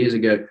 60 years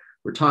ago,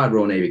 retired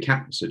Royal Navy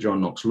Captain Sir John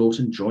Knox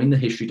Lawton joined the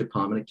History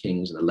Department at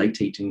King's in the late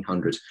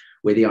 1800s,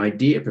 where the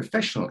idea of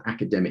professional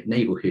academic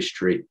naval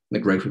history and the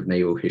growth of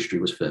naval history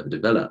was further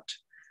developed.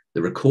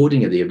 The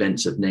recording of the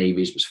events of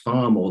navies was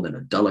far more than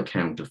a dull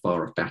account of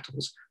far-off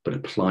battles, but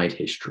applied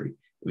history.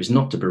 It was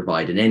not to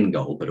provide an end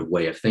goal, but a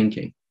way of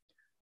thinking.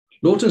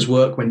 Lawton's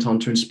work went on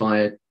to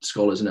inspire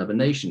scholars in other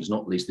nations,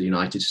 not least the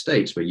United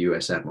States, where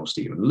US Admiral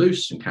Stephen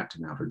Luce and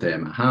Captain Alfred Thayer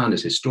Mahan,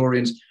 as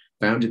historians,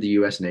 founded the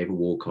US Naval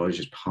War College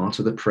as part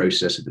of the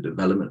process of the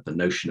development of the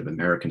notion of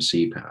American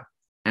sea power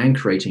and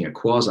creating a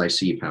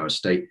quasi-sea power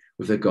state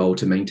with the goal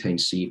to maintain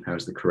sea power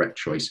as the correct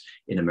choice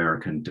in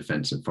American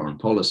defense and foreign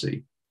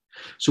policy.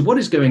 So what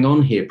is going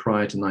on here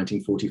prior to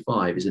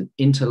 1945 is an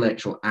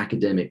intellectual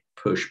academic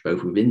push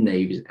both within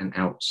navies and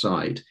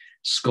outside.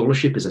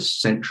 Scholarship is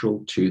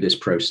essential to this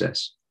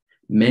process.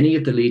 Many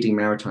of the leading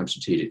maritime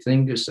strategic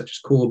thinkers, such as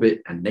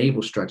Corbett, and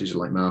naval strategists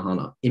like Mahan,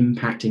 are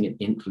impacting and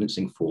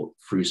influencing thought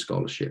through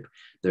scholarship.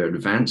 They're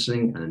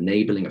advancing and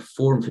enabling a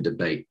forum for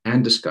debate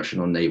and discussion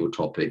on naval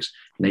topics,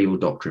 naval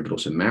doctrine, but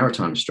also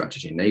maritime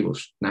strategy and naval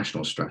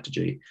national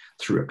strategy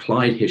through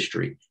applied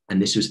history.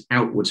 And this is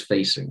outwards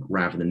facing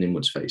rather than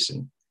inwards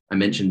facing. I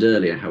mentioned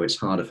earlier how it's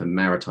harder for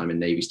maritime and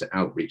navies to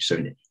outreach.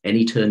 So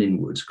any turn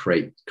inwards,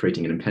 creating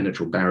an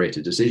impenetrable barrier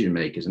to decision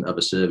makers and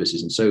other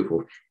services and so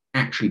forth,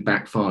 actually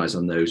backfires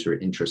on those who are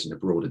interested in a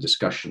broader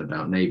discussion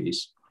about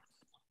navies.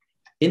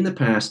 In the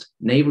past,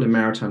 naval and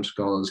maritime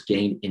scholars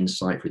gained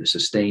insight through the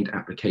sustained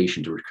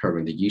application to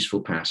recovering the useful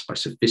past by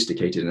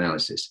sophisticated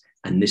analysis,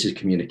 and this is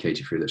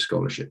communicated through their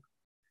scholarship.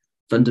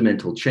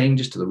 Fundamental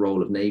changes to the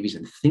role of navies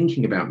and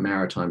thinking about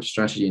maritime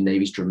strategy in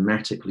navies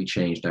dramatically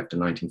changed after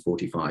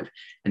 1945,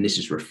 and this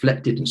is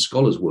reflected in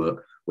scholars'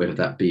 work, whether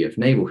that be of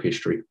naval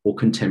history or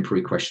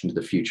contemporary questions of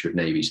the future of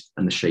navies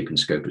and the shape and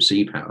scope of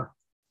sea power.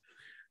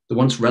 The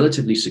once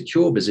relatively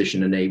secure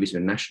position of navies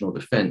in national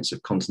defense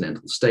of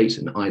continental states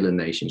and island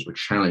nations were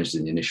challenged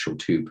in the initial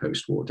two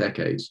post-war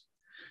decades.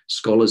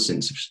 Scholars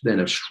since then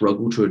have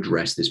struggled to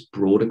address this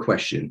broader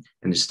question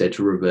and instead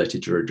to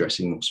reverted to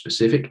addressing more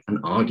specific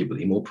and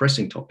arguably more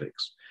pressing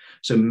topics.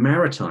 So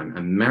maritime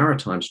and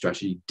maritime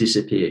strategy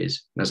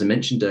disappears. And as I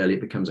mentioned earlier,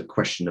 it becomes a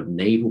question of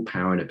naval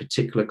power in a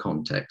particular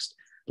context,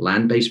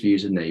 land-based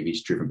views of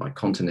navies driven by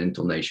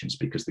continental nations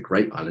because the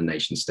great island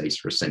nation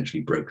states are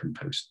essentially broken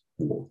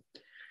post-war.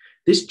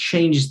 This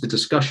changes the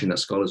discussion that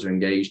scholars are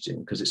engaged in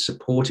because it's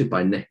supported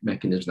by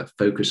mechanisms that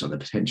focus on the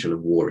potential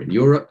of war in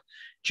Europe,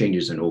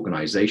 changes in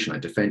organization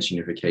like defense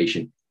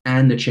unification,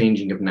 and the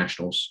changing of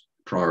national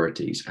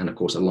priorities, and of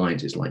course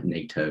alliances like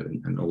NATO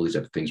and all these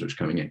other things which are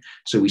coming in.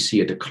 So we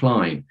see a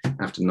decline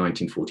after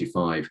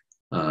 1945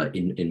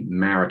 in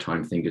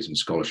maritime thinkers and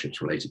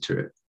scholarships related to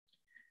it.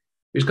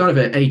 It was kind of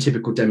an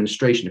atypical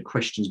demonstration of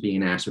questions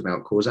being asked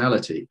about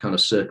causality, kind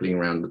of circling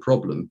around the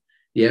problem.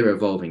 The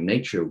ever-evolving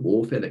nature of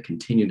warfare that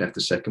continued after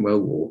the Second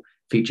World War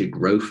featured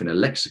growth in a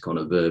lexicon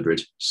of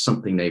verbiage,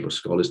 something naval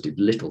scholars did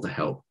little to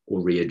help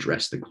or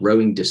readdress the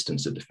growing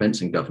distance of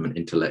defense and government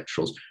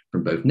intellectuals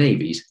from both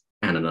navies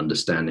and an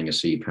understanding of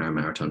sea power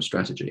maritime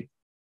strategy.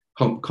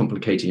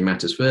 Complicating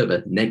matters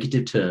further,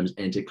 negative terms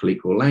enter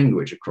colloquial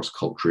language across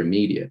culture and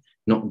media,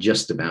 not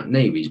just about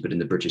navies, but in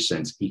the British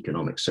sense,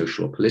 economic,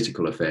 social, or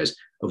political affairs,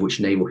 of which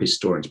naval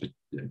historians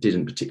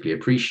didn't particularly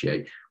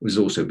appreciate, was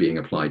also being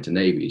applied to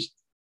navies.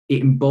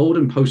 It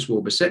emboldened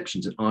post-war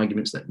perceptions and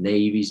arguments that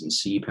navies and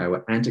sea power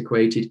were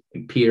antiquated,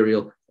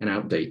 imperial, and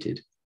outdated.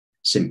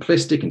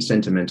 Simplistic and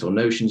sentimental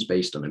notions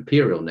based on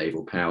imperial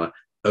naval power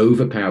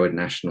overpowered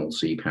national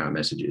sea power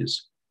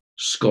messages.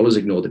 Scholars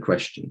ignored the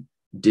question: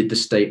 did the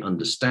state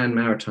understand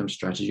maritime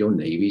strategy or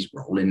navy's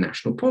role in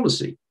national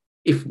policy?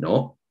 If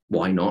not,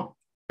 why not,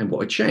 and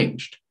what had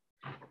changed?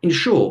 In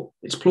short,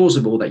 it's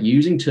plausible that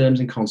using terms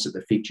and concepts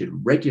that featured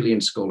regularly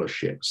in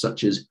scholarship,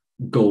 such as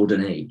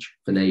golden age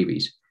for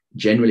navies,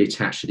 generally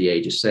attached to the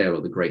age of sail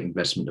or the great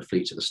investment of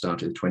fleets at the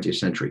start of the 20th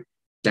century,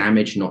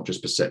 damaged not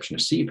just perception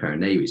of sea power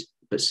and navies,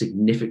 but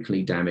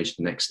significantly damaged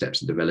the next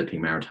steps in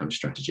developing maritime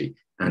strategy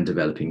and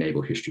developing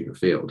naval history of the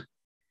field.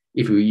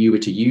 If you were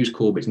to use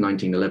Corbett's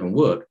 1911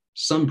 work,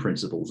 Some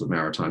Principles of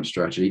Maritime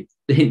Strategy,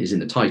 the hint is in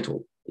the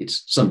title.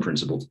 It's some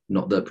principles,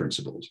 not the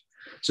principles.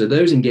 So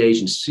those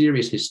engaged in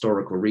serious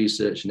historical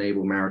research,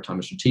 naval, maritime,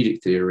 and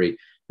strategic theory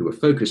who were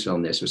focused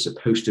on this were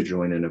supposed to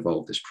join and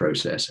evolve this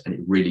process, and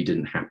it really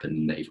didn't happen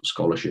in naval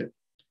scholarship.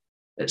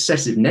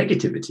 Excessive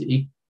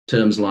negativity,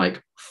 terms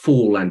like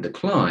fall and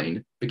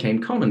decline,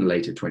 became common in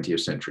later 20th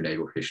century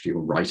naval history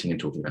when writing and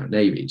talking about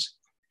navies.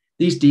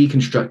 These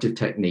deconstructive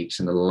techniques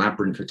and the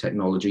labyrinth of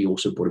technology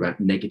also brought about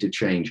negative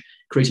change,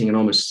 creating an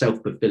almost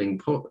self-fulfilling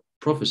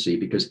prophecy,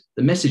 because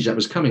the message that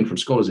was coming from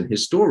scholars and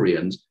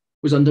historians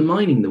was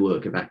undermining the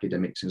work of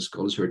academics and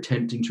scholars who were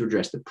attempting to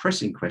address the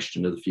pressing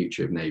question of the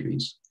future of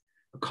navies.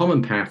 A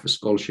common path for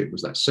scholarship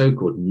was that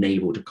so-called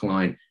naval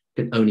decline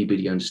can only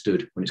be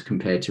understood when it's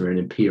compared to an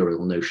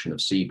imperial notion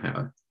of sea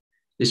power.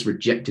 This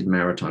rejected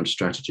maritime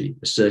strategy,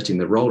 asserting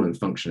the role and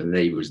function of the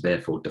navy was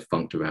therefore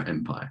defunct without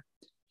empire.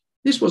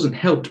 This wasn't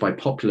helped by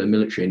popular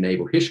military and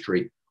naval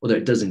history, although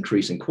it does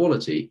increase in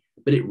quality,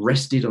 but it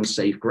rested on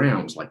safe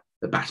grounds like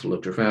the Battle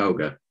of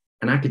Trafalgar.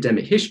 And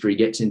academic history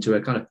gets into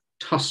a kind of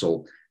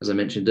tussle, as I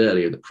mentioned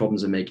earlier, the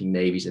problems of making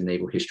navies and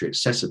naval history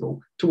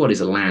accessible to what is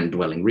a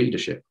land-dwelling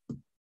readership.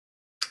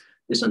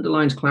 This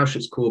underlines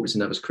Clausewitz, Corbett's,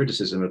 and others'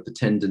 criticism of the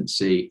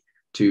tendency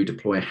to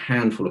deploy a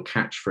handful of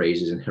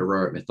catchphrases in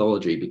heroic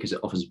mythology because it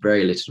offers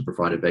very little to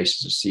provide a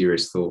basis of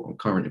serious thought on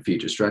current and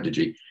future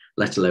strategy,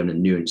 let alone a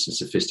nuanced and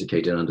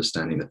sophisticated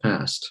understanding of the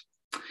past.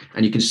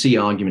 And you can see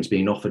arguments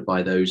being offered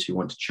by those who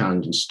want to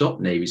challenge and stop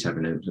navies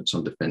having an influence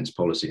on defense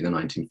policy in the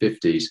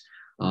 1950s,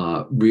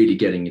 really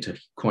getting into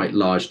quite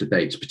large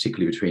debates,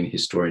 particularly between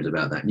historians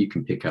about that. And you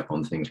can pick up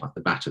on things like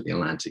the Battle of the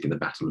Atlantic and the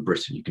Battle of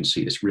Britain. You can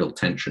see this real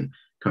tension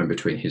coming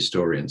between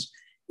historians.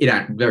 It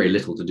had very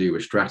little to do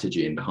with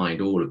strategy, and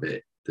behind all of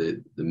it,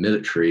 the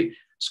military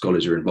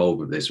scholars who are involved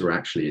with this were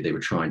actually, they were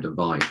trying to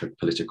vie for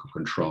political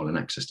control and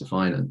access to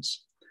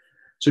finance.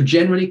 So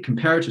generally,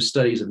 comparative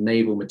studies of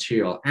naval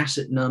material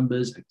asset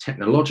numbers and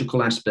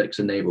technological aspects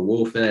of naval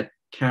warfare,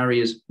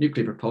 carriers,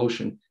 nuclear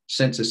propulsion,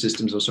 sensor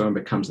systems, or so on,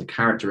 becomes the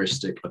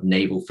characteristic of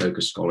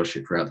naval-focused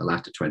scholarship throughout the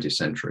latter 20th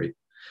century.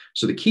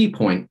 So the key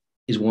point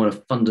is one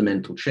of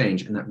fundamental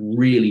change, and that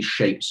really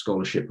shaped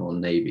scholarship on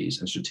navies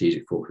and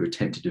strategic thought who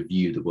attempted to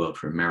view the world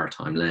through a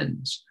maritime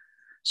lens.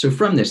 So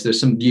from this, there's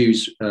some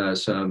views,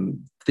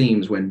 some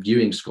themes when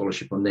viewing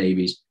scholarship on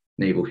navies,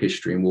 naval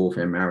history and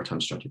warfare and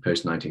maritime strategy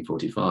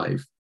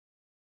post-1945.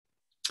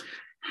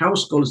 How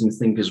scholars and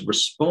thinkers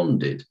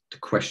responded to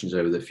questions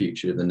over the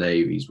future of the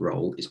Navy's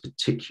role is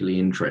particularly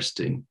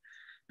interesting,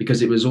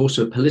 because it was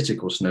also a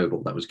political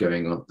snowball that was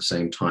going on at the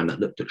same time that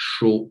looked at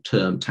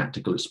short-term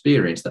tactical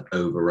experience that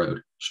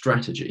overrode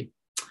strategy.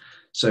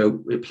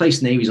 So it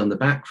placed navies on the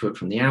back foot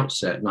from the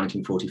outset,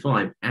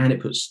 1945, and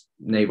it puts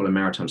naval and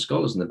maritime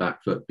scholars on the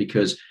back foot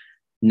because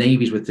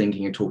navies were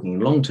thinking and talking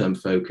long-term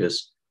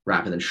focus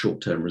rather than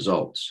short-term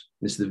results.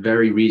 This is the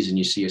very reason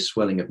you see a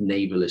swelling of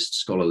navalist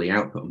scholarly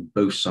output on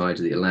both sides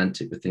of the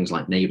Atlantic with things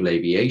like naval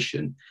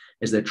aviation,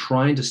 as they're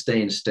trying to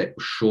stay in step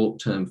with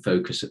short-term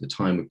focus at the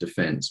time of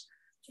defense.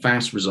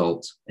 Fast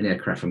results and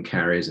aircraft from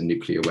carriers and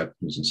nuclear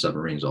weapons and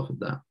submarines offered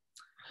that.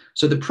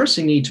 So the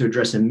pressing need to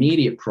address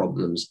immediate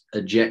problems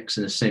ejects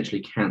and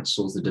essentially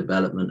cancels the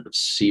development of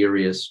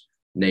serious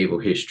naval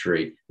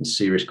history and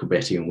serious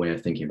Corbettian way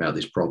of thinking about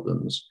these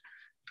problems.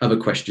 Other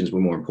questions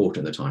were more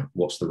important at the time.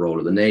 What's the role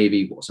of the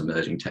Navy? What's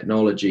emerging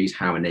technologies?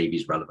 How are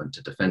navies relevant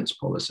to defense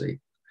policy?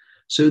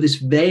 So this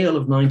veil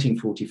of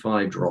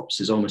 1945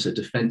 drops is almost a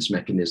defense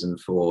mechanism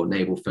for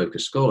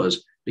naval-focused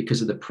scholars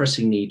because of the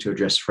pressing need to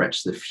address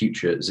threats to the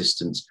future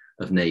existence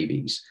of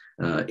navies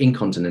in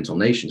continental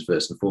nations,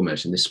 first and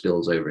foremost, and this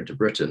spills over into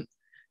Britain.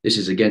 This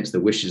is against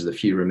the wishes of the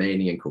few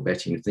remaining and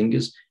Corbettian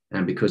thinkers,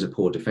 and because of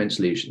poor defense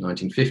leadership in the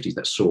 1950s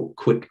that sought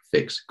quick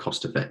fix,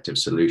 cost-effective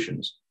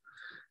solutions.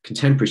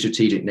 Contemporary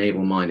strategic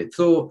naval-minded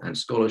thought and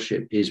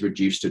scholarship is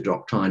reduced to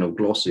doctrinal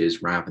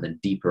glosses rather than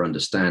deeper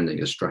understanding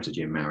of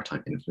strategy and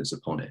maritime influence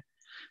upon it.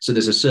 So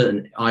there's a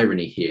certain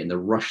irony here in the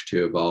rush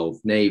to evolve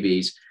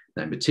navies,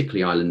 and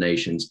particularly island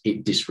nations.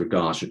 It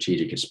disregards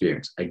strategic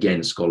experience.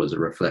 Again, scholars are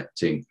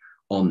reflecting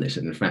on this,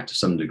 and in fact, to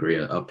some degree,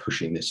 are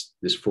pushing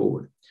this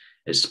forward.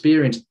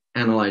 Experience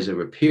analysed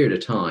over a period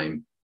of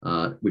time,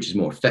 which is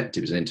more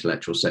effective as an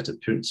intellectual set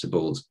of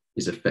principles,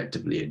 is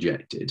effectively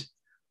ejected.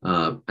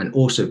 And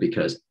also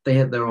because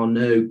there are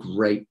no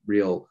great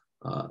real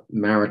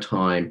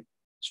maritime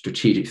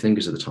strategic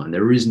thinkers at the time.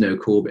 There is no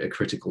Corbett, a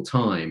critical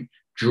time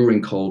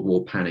during Cold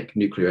War panic,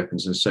 nuclear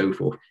weapons and so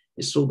forth.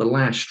 It's sort of the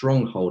last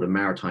stronghold of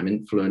maritime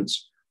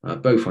influence,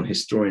 both on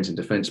historians and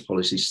defence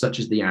policies, such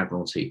as the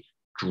Admiralty,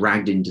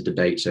 dragged into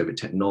debates over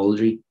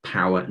technology,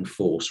 power and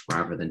force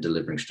rather than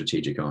delivering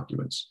strategic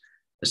arguments.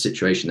 A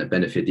situation that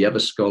benefited the other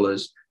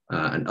scholars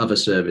and other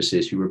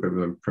services who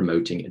were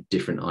promoting a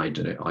different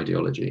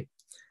ideology.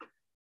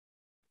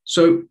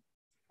 So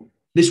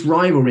this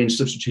rivalry and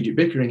substrategic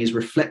bickering is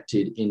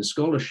reflected in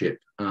scholarship,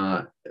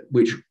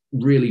 which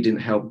really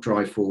didn't help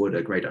drive forward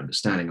a great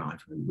understanding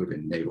either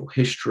within naval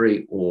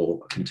history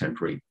or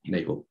contemporary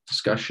naval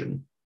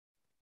discussion.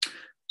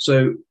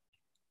 So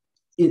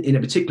in a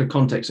particular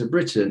context of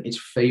Britain, it's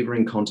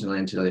favouring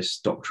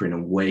continentalist doctrine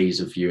and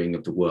ways of viewing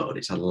of the world.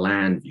 It's a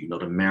land view,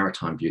 not a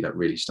maritime view, that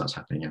really starts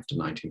happening after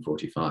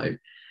 1945.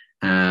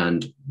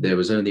 And there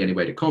was only any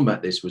way to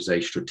combat this was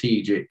a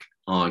strategic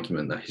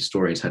argument that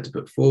historians had to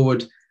put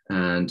forward,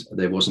 and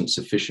there wasn't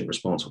sufficient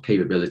response or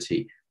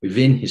capability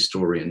within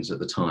historians at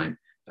the time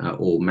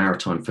or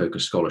maritime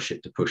focused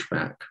scholarship to push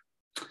back.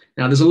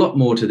 Now, there's a lot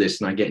more to this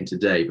than I get in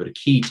today, but a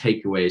key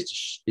takeaway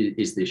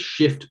is this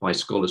shift by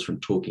scholars from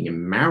talking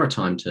in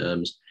maritime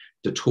terms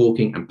to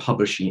talking and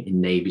publishing in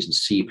navies and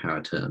sea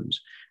power terms.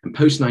 And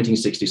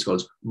post-1960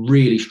 scholars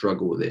really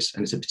struggle with this,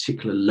 and it's a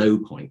particular low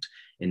point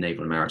in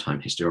naval and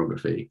maritime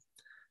historiography.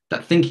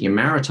 That thinking in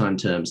maritime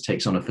terms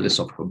takes on a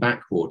philosophical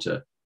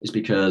backwater is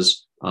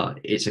because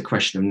it's a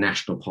question of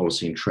national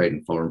policy and trade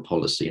and foreign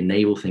policy, and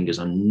naval thinkers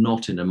are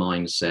not in a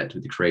mindset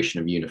with the creation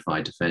of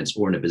unified defense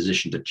or in a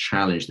position to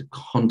challenge the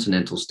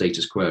continental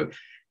status quo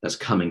that's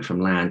coming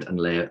from land and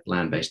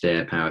land-based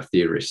air power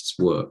theorists'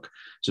 work.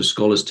 So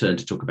scholars turn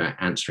to talk about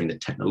answering the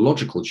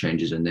technological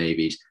changes in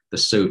navies, the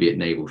Soviet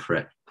naval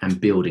threat, and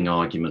building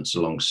arguments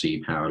along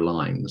sea power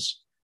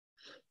lines.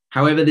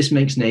 However, this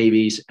makes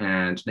navies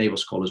and naval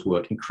scholars'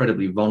 work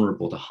incredibly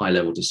vulnerable to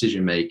high-level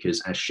decision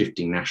makers as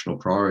shifting national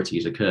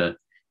priorities occur.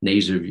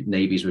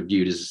 Navies were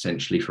viewed as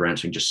essentially for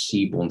answering just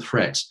seaborne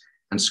threats,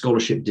 and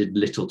scholarship did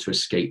little to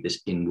escape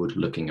this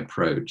inward-looking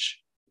approach.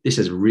 This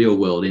has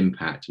real-world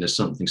impact, and is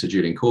something Sir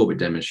Julian Corbett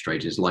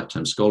demonstrated his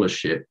lifetime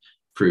scholarship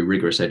through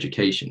rigorous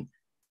education.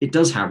 It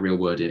does have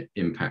real-world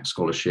impact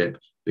scholarship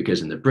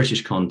because in the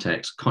British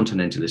context,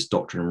 continentalist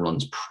doctrine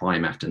runs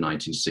prime after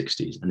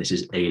 1960s, and this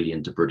is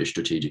alien to British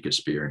strategic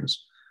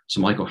experience. So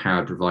Michael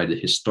Howard provided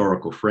a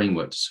historical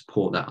framework to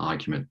support that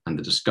argument, and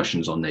the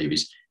discussions on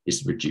navies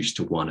is reduced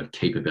to one of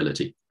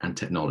capability and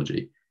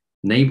technology.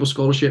 Naval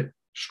scholarship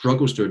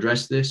struggles to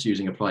address this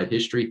using applied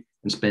history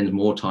and spends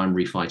more time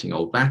refighting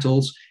old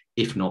battles,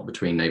 if not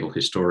between naval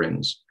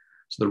historians.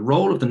 So the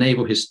role of the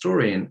naval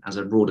historian as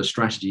a broader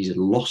strategy is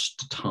lost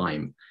to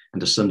time, and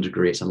to some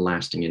degree it's a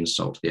lasting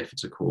insult to the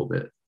efforts of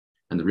Corbett.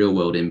 And the real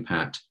world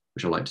impact,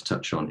 which I'd like to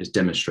touch on, is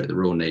demonstrate the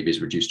Royal Navy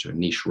is reduced to a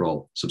niche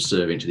role,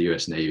 subservient to the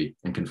US Navy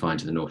and confined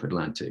to the North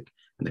Atlantic.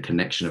 And the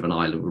connection of an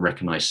island with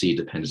recognized sea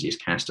dependency is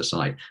cast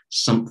aside,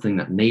 something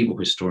that naval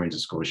historians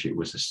and scholarship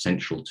was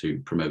essential to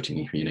promoting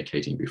and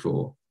communicating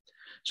before.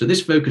 So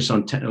this focus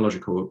on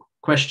technological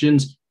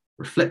questions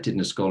reflected in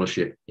the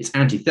scholarship, it's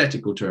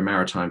antithetical to a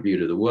maritime view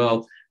of the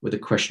world, where the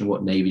question of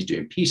what navies do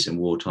in peace and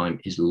wartime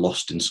is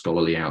lost in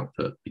scholarly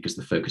output because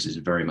the focus is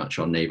very much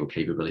on naval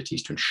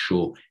capabilities to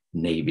ensure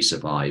navies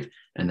survive,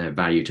 and their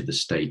value to the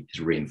state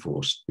is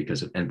reinforced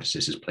because of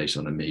emphasis is placed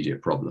on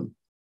immediate problem.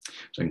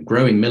 So in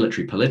growing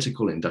military,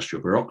 political,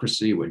 industrial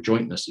bureaucracy, where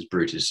jointness is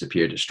brute is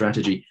superior to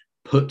strategy,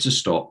 puts a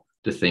stop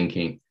to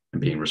thinking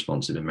and being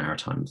responsive in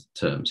maritime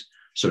terms.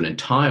 So an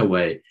entire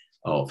way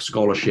of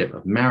scholarship,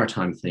 of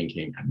maritime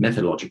thinking, and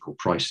methodological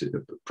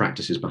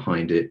practices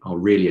behind it are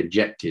really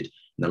ejected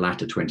in the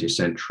latter 20th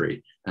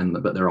century.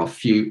 But there are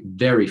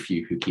very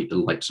few who keep the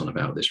lights on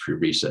about this through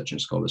research and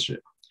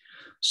scholarship.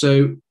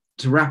 So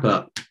to wrap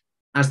up,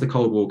 as the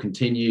Cold War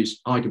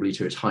continues, arguably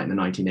to its height in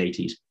the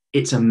 1980s,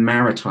 it's a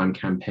maritime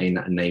campaign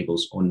that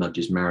enables or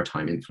nudges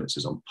maritime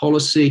influences on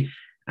policy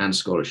and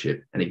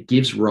scholarship, and it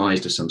gives rise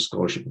to some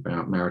scholarship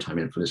about maritime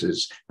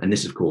influences. And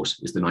this, of course,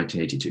 is the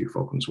 1982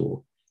 Falklands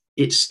War.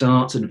 It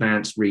starts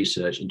advanced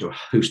research into a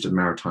host of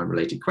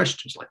maritime-related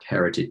questions like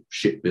heritage,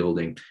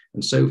 shipbuilding,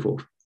 and so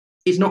forth.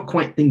 It's not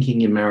quite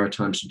thinking in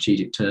maritime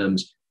strategic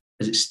terms,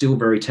 as it's still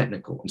very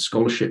technical. And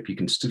scholarship, you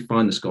can still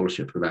find the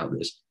scholarship about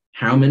this.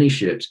 How many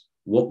ships,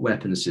 what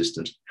weapon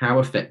systems, how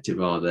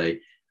effective are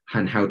they,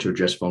 and how to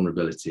address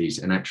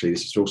vulnerabilities. And actually,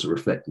 this is also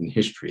reflected in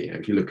history.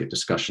 If you look at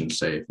discussions,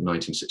 say, of the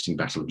 1916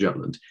 Battle of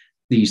Jutland,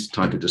 these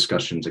type of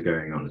discussions are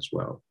going on as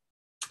well.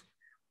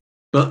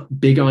 But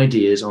big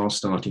ideas are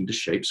starting to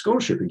shape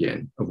scholarship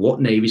again of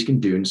what navies can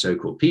do in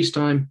so-called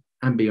peacetime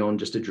and beyond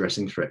just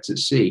addressing threats at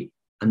sea.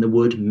 And the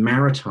word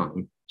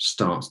maritime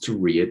starts to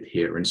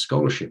reappear in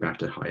scholarship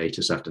after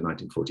hiatus after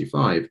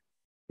 1945.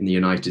 In the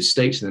United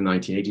States in the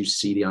 1980s, you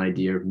see the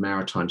idea of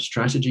maritime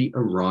strategy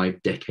arrive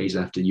decades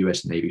after the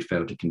US Navy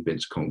failed to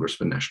convince Congress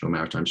for national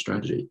maritime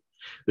strategy.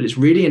 But it's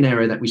really an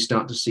area that we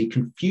start to see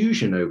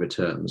confusion over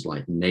terms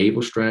like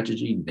naval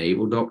strategy,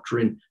 naval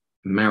doctrine,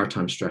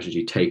 maritime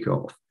strategy take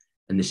off.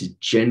 And this is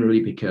generally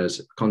because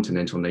a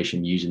continental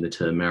nation using the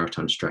term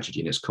maritime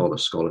strategy in its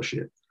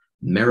scholarship.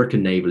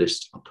 American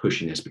navalists are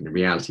pushing this, but in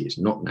reality, it's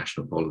not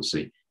national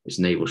policy, it's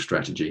naval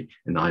strategy,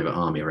 and neither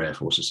Army or Air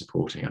Force are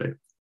supporting it.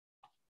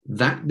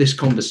 That this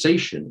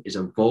conversation is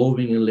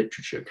evolving in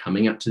literature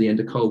coming up to the end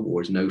of Cold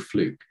War is no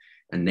fluke,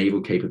 and naval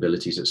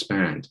capabilities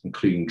expand,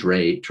 including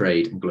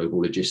trade and global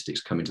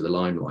logistics come into the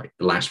limelight,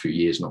 the last few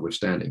years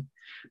notwithstanding.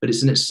 But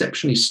it's an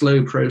exceptionally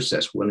slow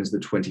process well into the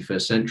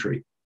 21st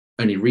century.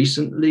 Only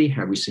recently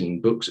have we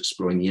seen books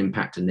exploring the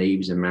impact of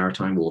navies and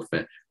maritime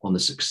warfare on the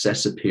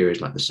successor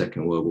periods like the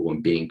Second World War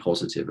and being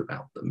positive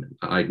about them.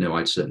 I know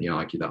I'd certainly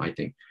argue that I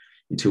think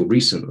until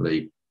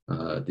recently,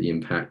 the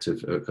impact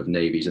of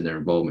navies and their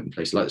involvement in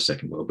places like the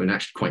Second World War, and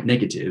actually quite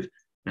negative.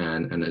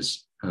 And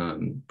as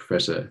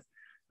Professor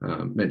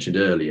mentioned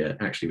earlier,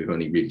 actually we've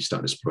only really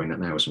started exploring that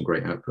now with some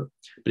great output.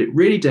 But it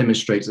really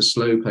demonstrates the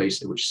slow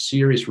pace at which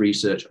serious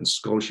research and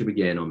scholarship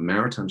again on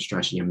maritime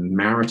strategy and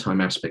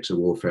maritime aspects of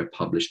warfare are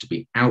published to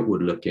be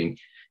outward looking,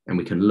 and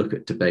we can look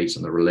at debates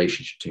on the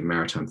relationship between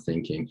maritime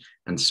thinking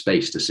and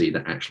space to see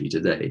that actually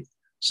today.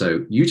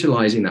 So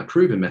utilizing that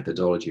proven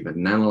methodology of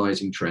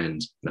analyzing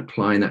trends and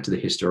applying that to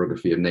the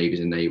historiography of navies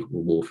and naval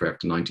warfare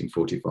after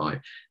 1945,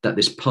 that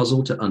this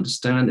puzzle to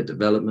understand the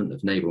development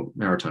of naval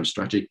maritime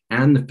strategy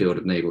and the field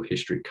of naval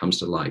history comes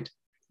to light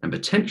and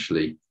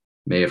potentially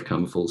may have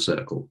come full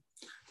circle.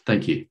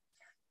 Thank you.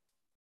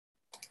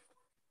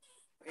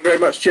 Thank you very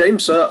much,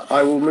 James.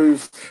 I will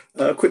move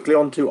quickly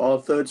on to our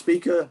third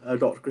speaker,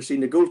 Dr.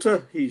 Christina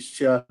Goulter.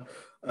 He's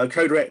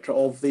co-director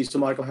of the Sir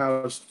Michael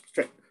Howard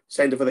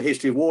Centre for the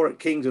History of War at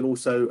King's and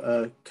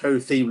also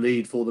co-theme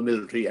lead for the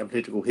Military and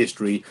Political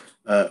History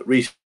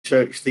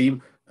research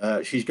theme.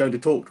 She's going to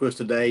talk to us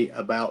today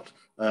about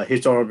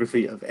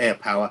historiography of air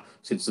power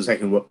since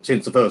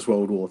the First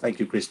World War.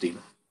 Thank you, Christina.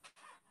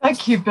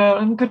 Thank you, Bill,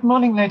 and good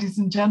morning, ladies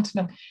and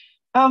gentlemen.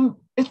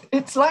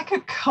 It's like a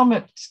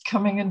comet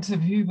coming into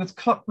view with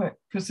clockwork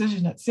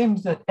precision. It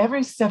seems that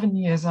every 7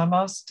 years I'm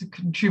asked to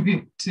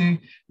contribute to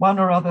one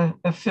or other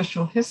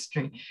official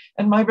history.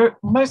 And my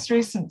most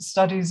recent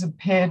studies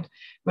appeared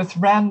with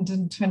RAND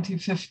in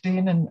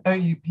 2015 and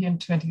OUP in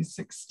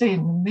 2016.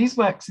 And these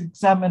works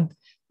examined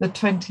the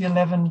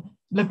 2011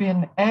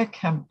 Libyan air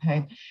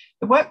campaign.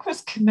 The work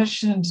was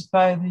commissioned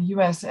by the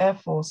US Air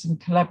Force in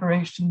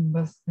collaboration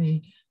with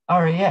the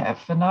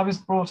RAF, and I was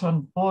brought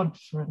on board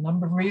for a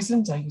number of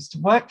reasons. I used to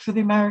work for the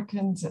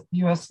Americans at the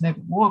US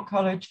Naval War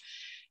College,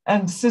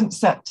 and since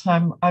that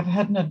time, I've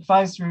had an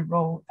advisory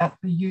role at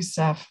the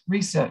USAF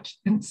Research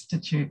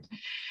Institute.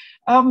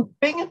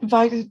 Being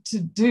invited to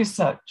do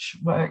such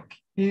work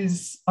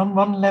is, on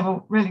one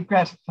level, really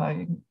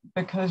gratifying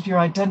because you're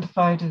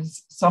identified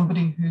as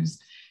somebody who's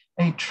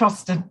a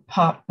trusted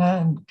partner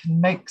and can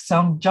make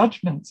sound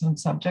judgments on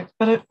subjects,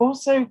 but it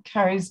also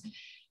carries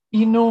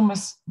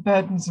enormous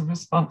burdens of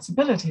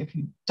responsibility. If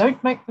you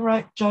don't make the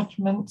right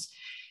judgments,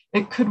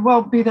 it could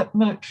well be that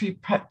military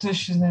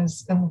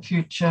practitioners in the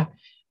future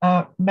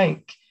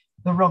make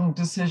the wrong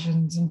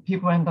decisions and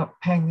people end up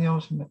paying the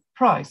ultimate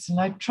price. And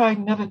I try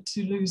never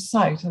to lose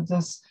sight of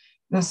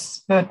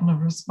this burden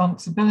of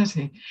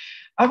responsibility.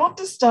 I want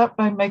to start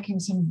by making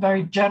some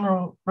very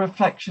general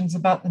reflections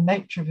about the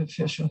nature of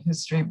official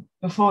history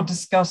before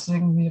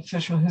discussing the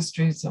official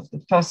histories of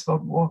the First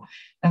World War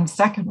and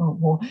Second World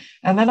War.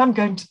 And then I'm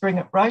going to bring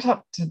it right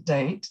up to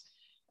date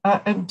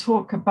and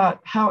talk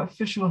about how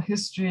official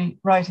history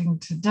writing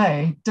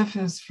today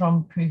differs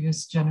from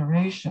previous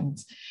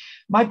generations.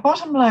 My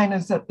bottom line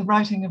is that the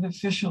writing of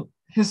official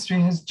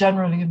history has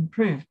generally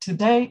improved.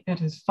 Today,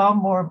 it is far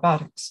more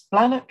about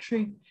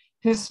explanatory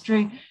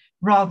history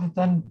rather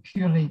than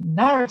purely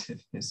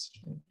narrative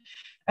history.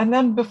 And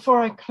then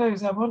before I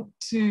close, I want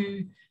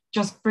to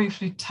just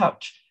briefly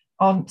touch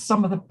on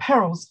some of the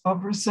perils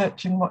of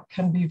researching what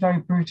can be very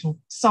brutal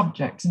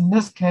subjects. In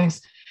this case,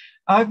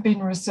 I've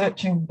been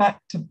researching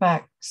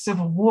back-to-back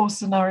civil war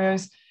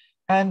scenarios,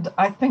 and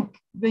I think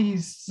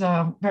these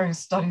various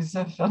studies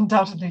have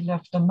undoubtedly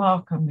left a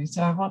mark on me.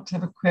 So I want to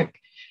have a quick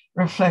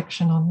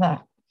reflection on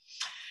that.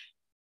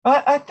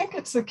 I think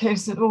it's the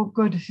case that all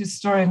good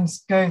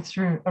historians go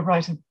through a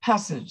rite of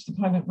passage, the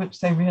point at which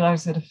they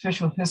realize that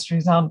official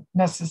histories aren't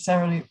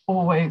necessarily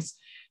always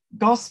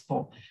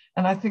gospel.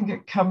 And I think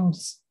it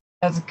comes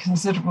as a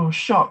considerable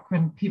shock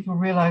when people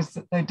realize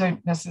that they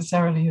don't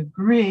necessarily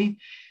agree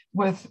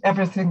with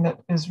everything that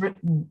is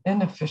written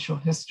in official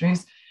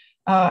histories,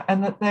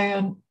 and that they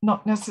are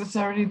not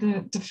necessarily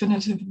the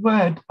definitive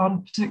word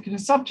on particular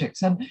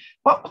subjects. And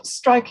what was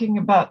striking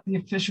about the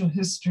official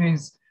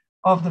histories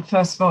of the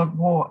First World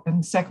War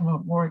and Second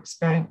World War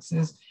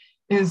experiences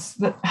is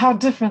that how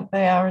different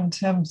they are in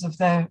terms of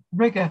their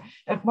rigor.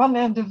 At one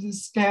end of the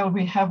scale,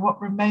 we have what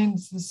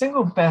remains the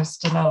single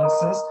best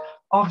analysis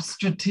of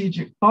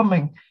strategic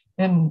bombing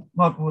in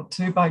World War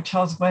II by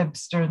Charles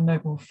Webster and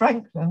Noble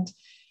Franklin,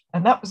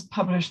 and that was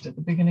published at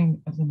the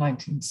beginning of the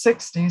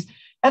 1960s.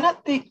 And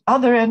at the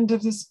other end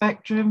of the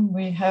spectrum,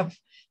 we have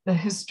the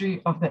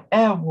history of the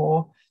air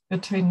war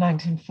between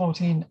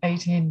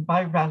 1914-18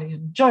 by Raleigh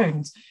and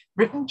Jones,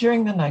 written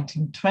during the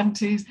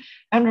 1920s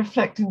and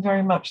reflecting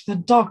very much the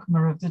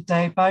dogma of the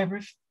day by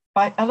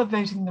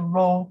elevating the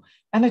role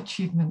and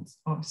achievements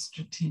of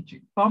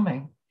strategic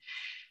bombing.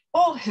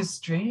 All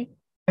history,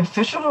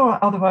 official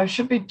or otherwise,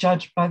 should be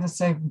judged by the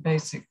same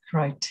basic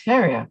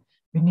criteria.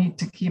 We need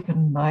to keep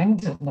in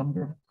mind a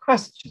number of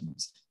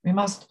questions. We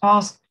must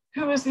ask,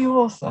 who is the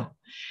author?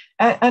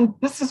 And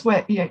this is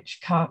where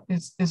E.H. Carr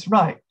is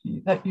right,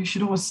 that you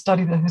should always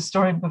study the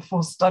historian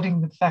before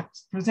studying the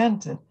facts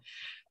presented.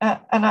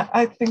 And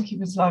I think he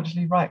was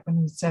largely right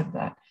when he said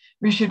that.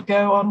 We should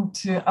go on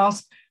to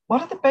ask,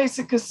 what are the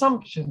basic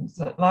assumptions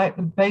that lie at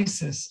the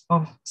basis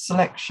of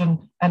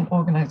selection and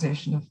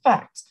organization of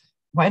facts?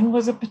 When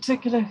was a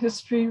particular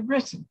history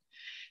written?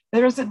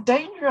 There is a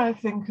danger, I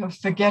think, of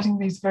forgetting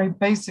these very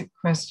basic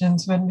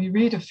questions when we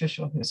read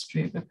official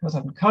history, because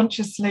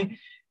unconsciously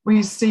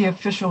we see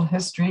official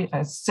history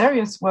as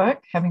serious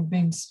work, having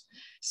been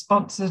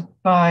sponsored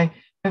by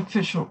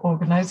official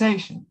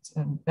organizations,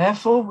 and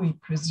therefore we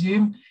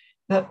presume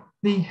that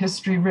the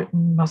history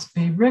written must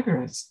be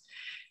rigorous.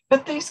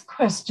 But these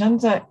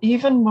questions are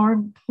even more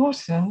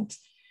important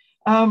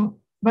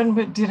when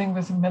we're dealing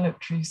with a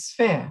military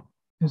sphere,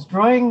 because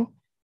drawing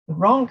the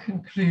wrong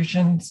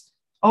conclusions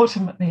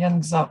ultimately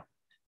ends up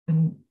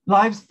in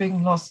lives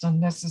being lost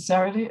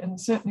unnecessarily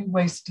and certainly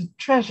wasted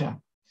treasure.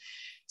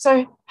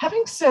 So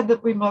having said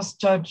that we must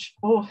judge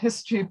all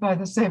history by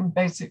the same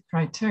basic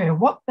criteria,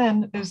 what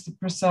then is the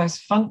precise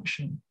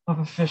function of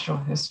official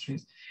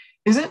histories?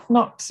 Is it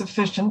not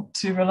sufficient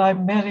to rely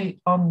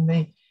merely on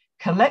the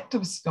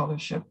collective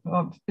scholarship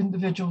of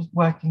individuals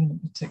working in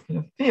a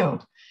particular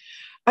field?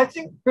 I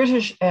think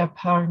British air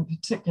power in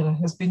particular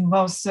has been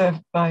well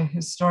served by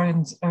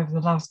historians over the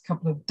last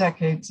couple of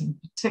decades in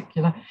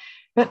particular.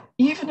 But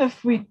even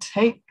if we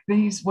take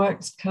these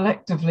works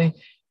collectively,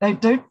 they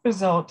don't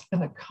result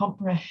in a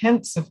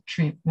comprehensive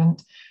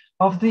treatment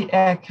of the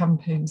air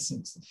campaign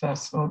since the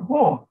First World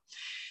War.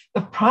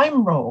 The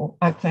prime role,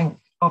 I think,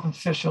 of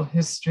official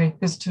history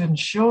is to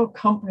ensure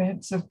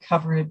comprehensive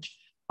coverage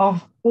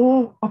of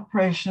all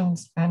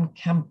operations and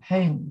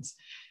campaigns.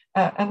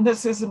 And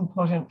this is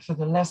important for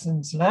the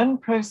lessons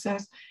learned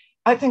process.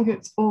 I think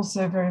it's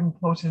also very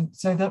important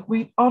so that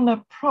we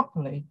honor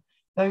properly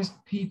those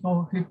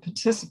people who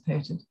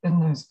participated in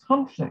those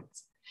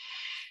conflicts.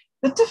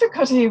 The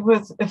difficulty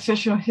with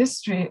official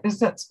history is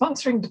that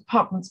sponsoring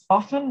departments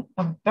often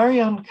are very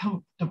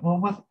uncomfortable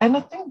with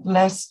anything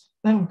less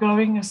than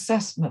glowing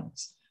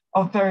assessments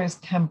of various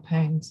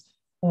campaigns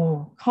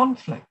or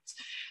conflicts.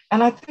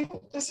 And I think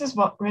this is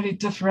what really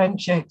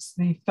differentiates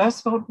the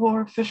First World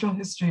War official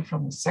history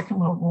from the Second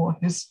World War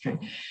history.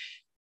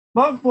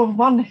 World War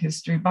I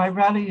history by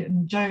Raleigh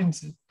and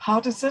Jones is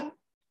partisan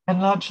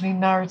and largely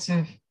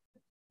narrative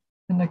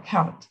in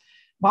account.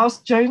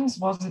 Whilst Jones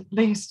was at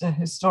least a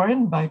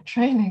historian by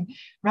training,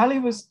 Raleigh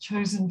was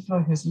chosen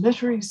for his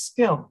literary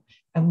skill.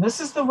 And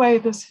this is the way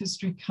this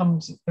history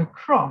comes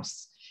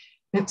across.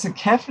 It's a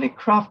carefully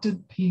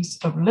crafted piece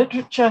of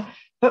literature,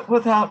 but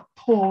without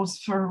pause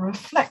for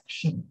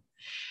reflection.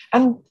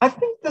 And I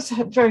think this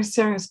had very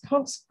serious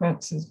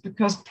consequences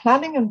because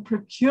planning and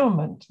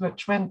procurement,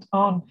 which went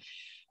on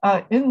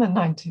in the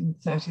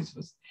 1930s,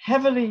 was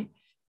heavily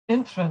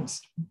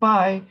influenced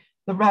by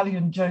the Raleigh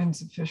and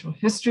Jones official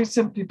history,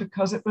 simply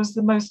because it was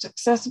the most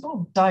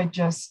accessible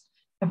digest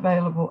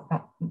available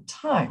at the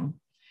time.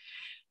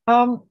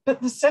 But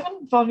the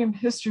 7-volume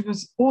history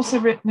was also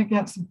written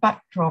against the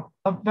backdrop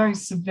of very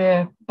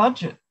severe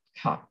budget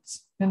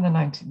cuts in the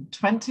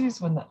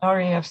 1920s, when the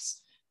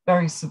RAF's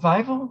very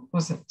survival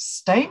was at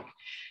stake.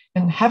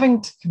 And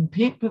having to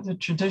compete with the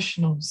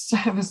traditional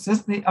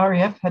services, the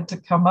RAF had to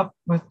come up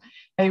with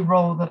a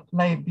role that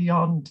lay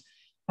beyond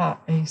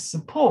a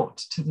support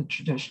to the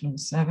traditional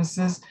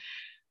services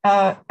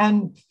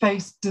and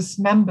face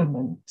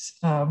dismemberment.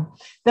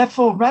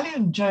 Therefore, Raleigh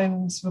and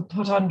Jones were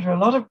put under a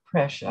lot of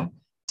pressure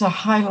to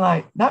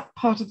highlight that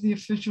part of the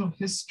official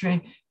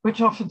history which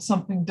offered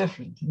something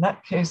different. In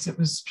that case, it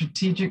was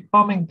strategic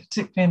bombing,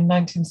 particularly in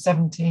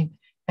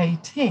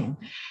 1917-18.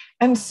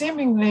 And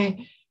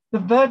seemingly, the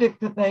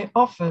verdict that they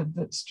offered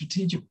that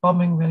strategic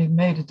bombing really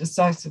made a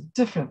decisive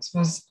difference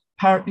was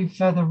apparently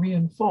further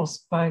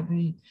reinforced by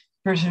the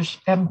British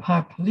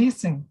Empire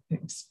policing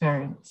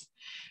experience,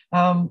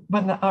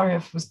 when the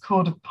RAF was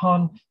called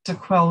upon to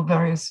quell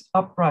various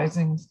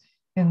uprisings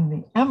in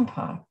the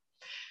Empire.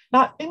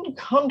 Now, in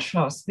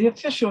contrast, the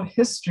official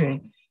history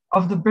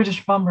of the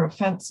British bomber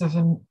offensive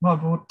in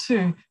World War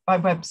II by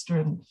Webster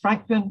and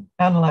Franklin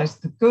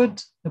analysed the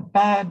good, the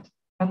bad,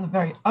 and the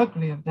very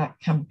ugly of that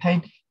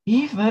campaign,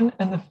 even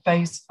in the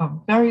face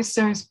of very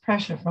serious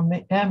pressure from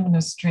the Air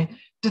Ministry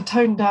to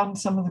tone down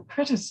some of the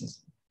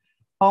criticism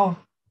of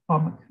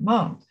Bomber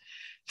Command.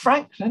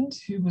 Franklin,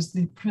 who was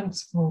the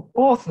principal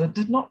author,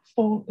 did not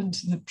fall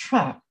into the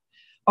trap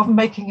of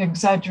making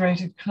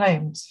exaggerated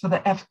claims for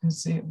the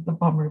efficacy of the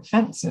bomber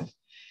offensive.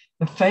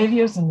 The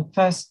failures in the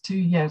first 2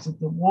 years of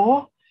the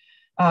war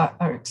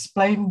are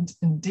explained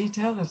in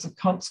detail as a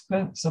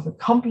consequence of a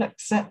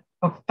complex set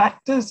of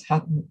factors, how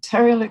the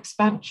material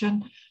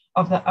expansion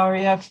of the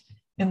RAF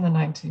in the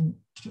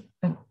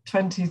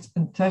 1920s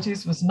and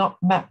 30s was not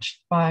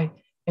matched by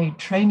a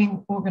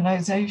training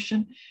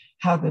organization,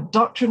 how the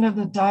doctrine of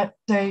the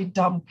day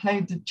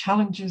downplayed the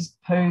challenges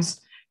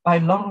posed by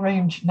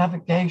long-range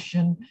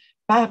navigation,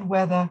 bad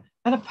weather,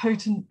 and a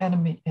potent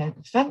enemy air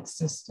defense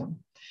system.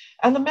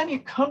 And the many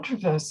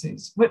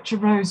controversies which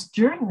arose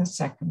during the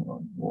Second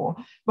World War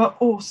were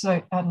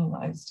also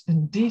analysed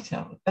in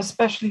detail,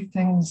 especially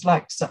things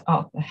like Sir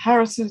Arthur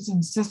Harris's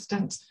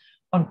insistence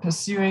on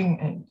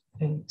pursuing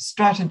a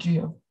strategy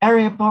of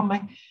area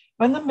bombing,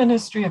 when the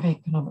Ministry of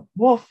Economic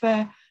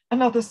Warfare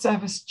and other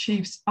service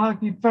chiefs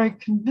argued very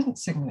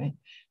convincingly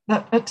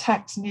that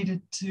attacks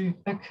needed to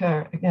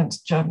occur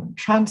against German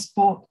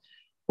transport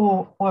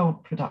or oil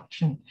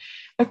production.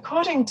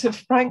 According to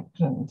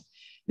Franklin,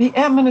 the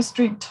Air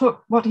Ministry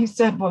took what he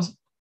said was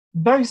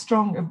very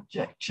strong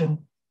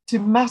objection to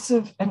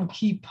massive and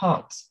key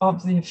parts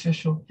of the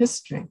official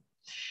history.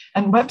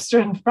 And Webster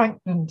and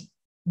Franklin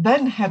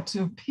then had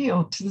to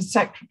appeal to the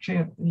Secretary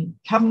of the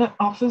Cabinet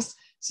Office,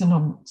 Sir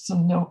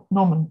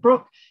Norman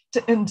Brooke,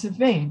 to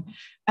intervene.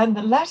 And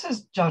the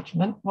latter's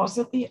judgment was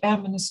that the Air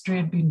Ministry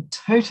had been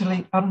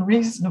totally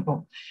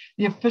unreasonable.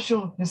 The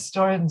official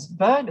historian's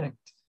verdict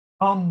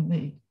on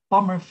the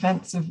bomber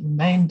offensive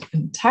remained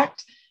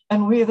intact,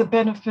 and we are the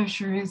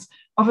beneficiaries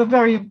of a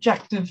very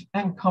objective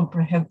and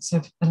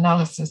comprehensive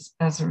analysis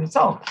as a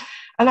result.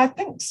 And I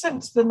think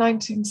since the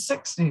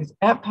 1960s,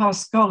 air power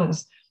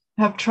scholars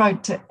have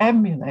tried to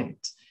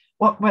emulate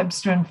what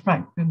Webster and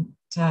Franklin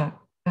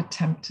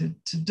attempted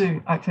to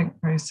do, I think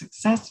very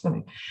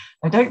successfully.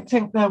 I don't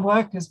think their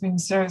work has been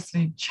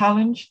seriously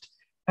challenged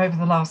over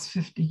the last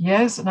 50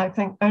 years, and I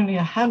think only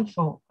a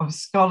handful of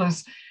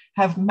scholars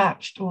have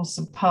matched or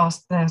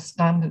surpassed their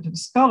standard of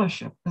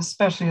scholarship,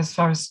 especially as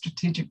far as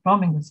strategic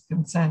bombing is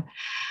concerned.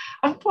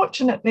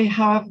 Unfortunately,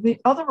 however, the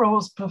other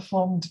roles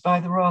performed by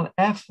the Royal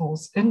Air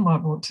Force in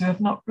World War II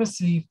have not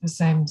received the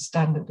same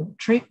standard of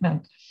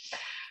treatment.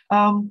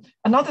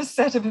 Another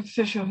set of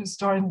official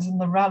historians in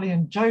the Raleigh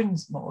and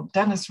Jones mold,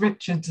 Dennis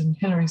Richards and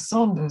Hilary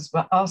Saunders,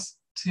 were asked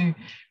to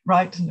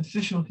write an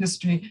official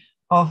history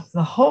of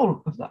the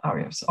whole of the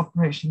RAF's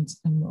operations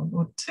in World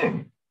War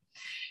II.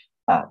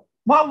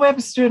 While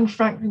Webster and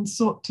Franklin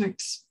sought to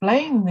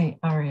explain the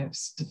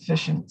RAF's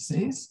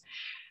deficiencies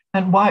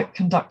and why it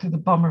conducted the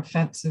bomber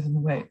offensive in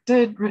the way it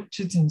did,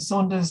 Richards and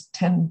Saunders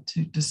tend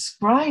to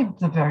describe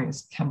the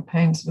various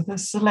campaigns with a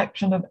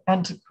selection of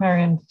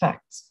antiquarian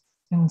facts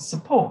in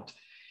support.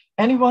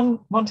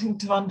 Anyone wanting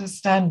to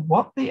understand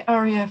what the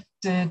RAF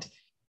did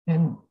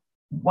in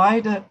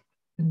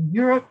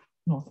Europe,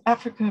 North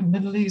Africa,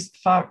 Middle East,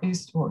 Far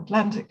East, or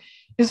Atlantic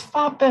is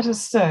far better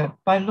served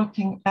by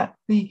looking at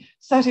the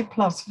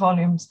 30+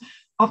 volumes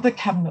of the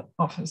Cabinet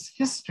Office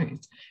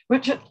histories,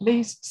 which at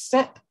least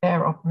set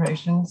air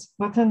operations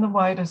within the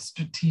wider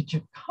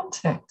strategic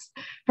context.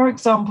 For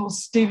example,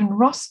 Stephen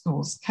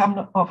Roskell's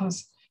Cabinet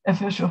Office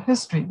official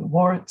history, The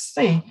War at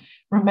Sea,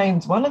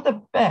 remains one of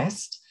the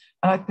best,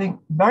 and I think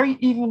very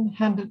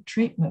even-handed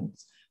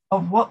treatments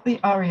of what the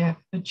RAF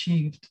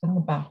achieved in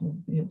the Battle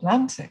of the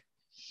Atlantic.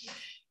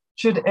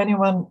 Should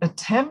anyone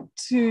attempt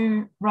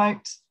to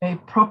write a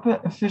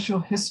proper official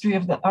history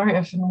of the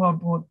RAF in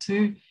World War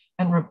II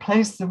and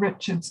replace the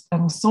Richards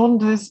and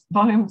Saunders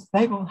volumes,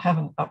 they will have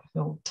an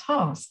uphill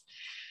task.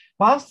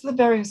 Whilst the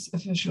various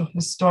official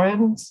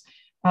historians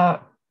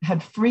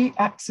had free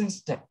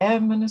access to Air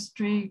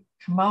Ministry,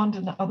 command,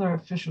 and other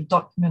official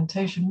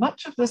documentation,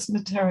 much of this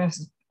material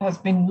has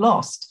been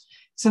lost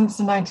since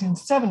the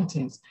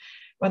 1970s,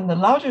 when the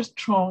largest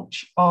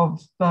tranche of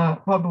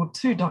World War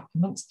II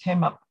documents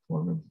came up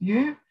for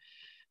review.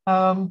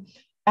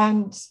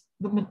 And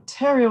the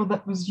material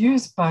that was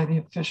used by the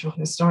official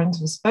historians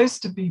was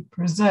supposed to be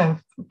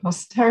preserved for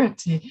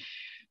posterity,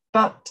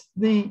 but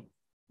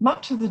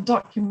much of the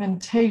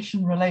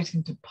documentation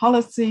relating to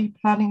policy,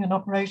 planning, and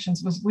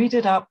operations was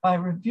weeded out by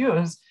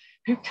reviewers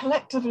who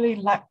collectively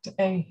lacked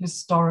a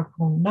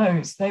historical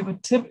nose. They were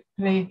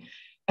typically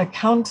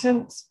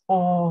accountants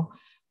or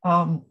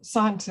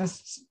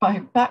scientists by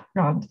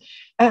background.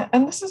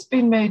 And this has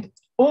been made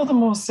all the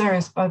more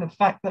serious by the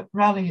fact that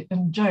Raleigh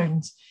and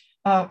Jones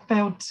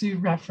failed to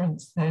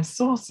reference their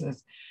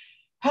sources.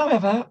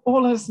 However,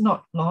 all is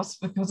not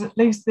lost, because at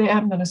least the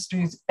Air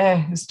Ministry's Air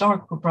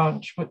Historical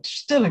Branch,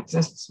 which still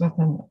exists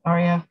within the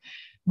RAF,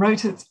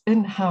 wrote its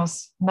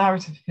in-house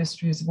narrative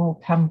histories of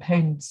all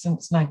campaigns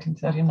since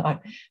 1939.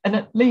 And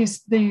at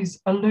least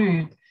these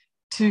allude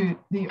to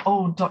the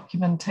old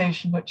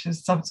documentation, which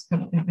has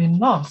subsequently been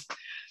lost.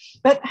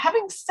 But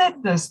having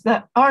said this,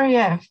 the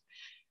RAF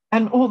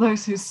and all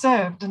those who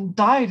served and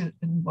died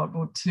in World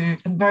War II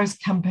and various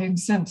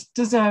campaigns since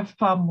deserve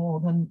far more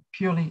than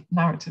purely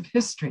narrative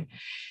history.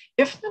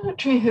 If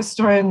military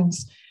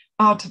historians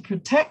are to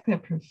protect their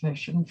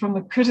profession from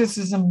the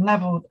criticism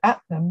leveled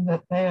at them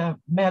that they are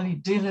merely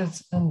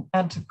dealers in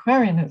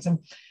antiquarianism,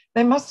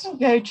 they must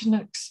engage in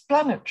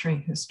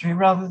explanatory history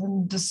rather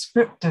than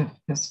descriptive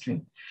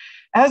history.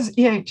 As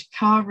E.H.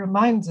 Carr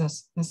reminds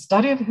us, the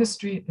study of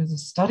history is a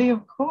study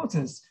of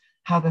causes,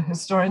 how the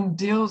historian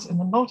deals in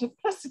the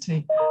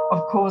multiplicity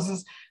of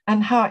causes,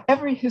 and how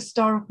every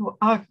historical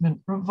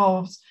argument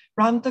revolves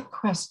around the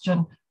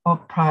question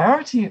of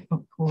priority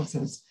of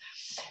causes.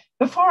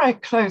 Before I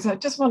close, I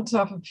just want to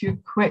have a few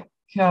quick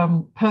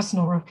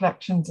personal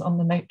reflections on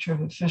the nature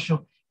of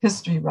official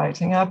history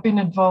writing. I've been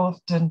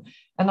involved in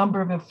a number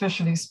of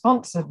officially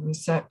sponsored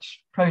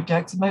research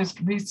projects,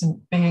 most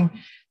recent being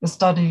the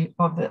study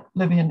of the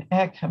Libyan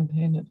air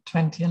campaign of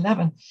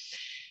 2011.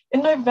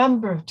 In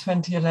November of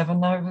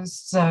 2011, I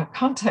was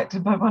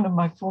contacted by one of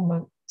my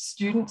former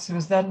students who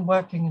was then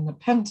working in the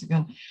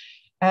Pentagon.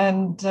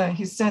 And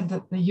he said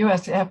that the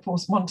US Air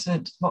Force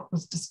wanted what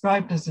was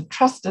described as a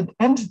trusted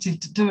entity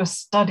to do a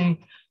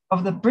study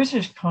of the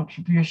British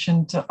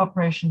contribution to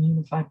Operation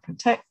Unified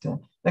Protector,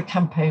 the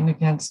campaign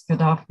against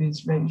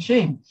Gaddafi's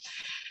regime.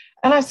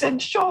 And I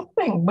said, sure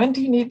thing, when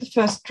do you need the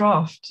first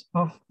draft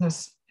of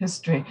this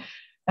history?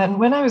 And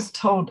when I was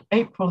told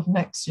April of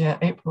next year,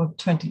 April of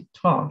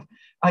 2012,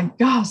 I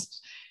gasped.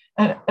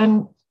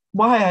 And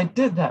why I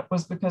did that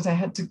was because I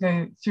had to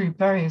go through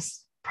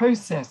various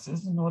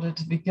processes in order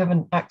to be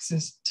given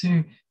access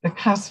to the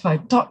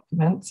classified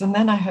documents. And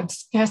then I had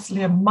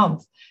scarcely a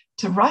month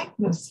to write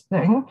this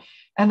thing.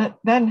 And it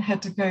then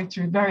had to go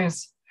through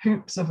various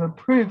hoops of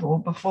approval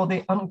before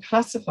the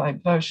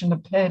unclassified version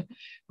appeared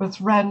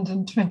with RAND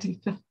in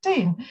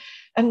 2015.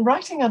 And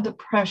writing under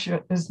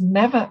pressure is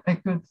never a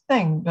good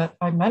thing, but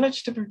I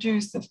managed to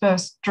produce the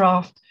first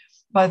draft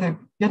by the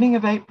beginning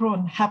of April,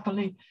 and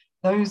happily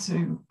those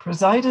who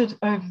presided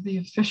over the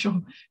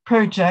official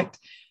project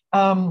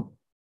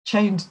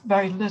changed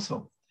very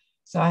little.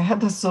 So I had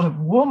this sort of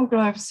warm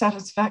glow of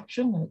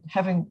satisfaction at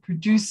having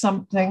produced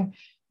something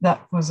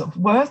that was of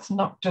worth,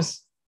 not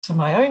just to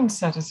my own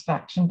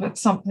satisfaction, but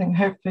something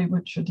hopefully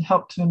which would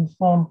help to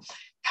inform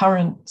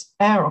current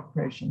air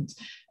operations.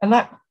 And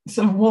that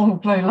sort of warm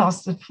glow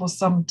lasted for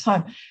some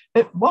time.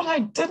 But what I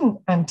didn't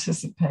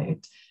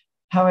anticipate,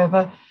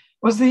 however,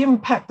 was the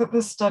impact that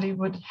this study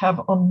would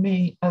have on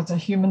me as a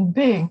human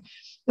being.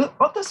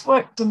 What this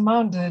work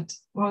demanded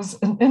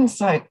was an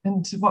insight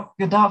into what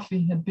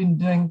Gaddafi had been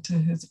doing to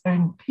his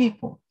own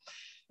people.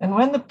 And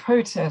when the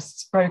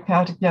protests broke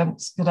out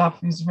against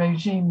Gaddafi's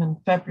regime in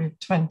February of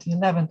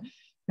 2011,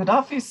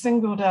 Gaddafi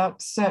singled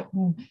out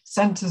certain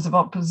centers of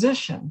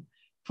opposition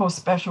for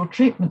special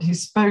treatment. He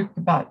spoke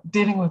about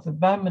dealing with the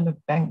vermin of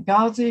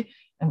Benghazi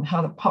and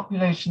how the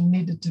population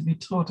needed to be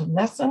taught a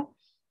lesson.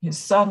 His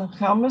son,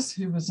 Khamis,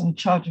 who was in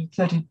charge of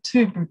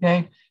 32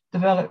 Brigade,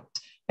 developed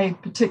a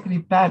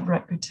particularly bad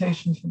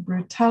reputation for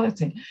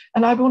brutality.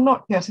 And I will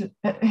not get it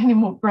any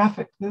more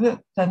graphic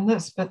than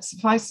this, but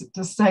suffice it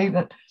to say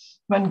that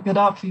when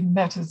Gaddafi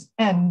met his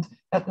end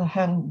at the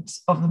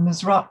hands of the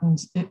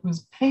Misratans, it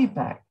was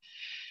payback.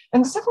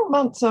 And several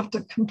months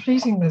after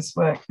completing this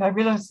work, I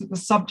realized that the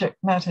subject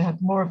matter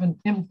had more of an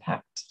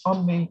impact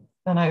on me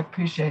than I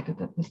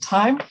appreciated at the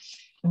time.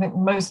 I think the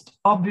most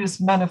obvious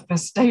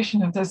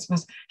manifestation of this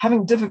was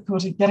having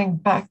difficulty getting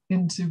back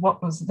into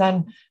what was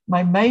then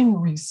my main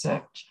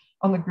research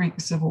on the Greek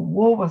Civil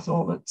War with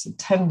all its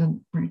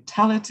attendant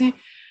brutality.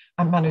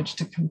 I managed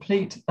to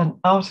complete an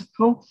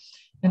article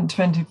in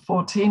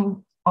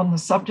 2014 on the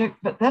subject,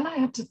 but then I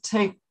had to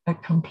take a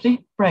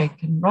complete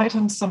break and write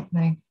on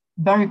something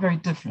very, very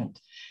different.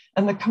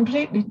 And the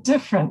completely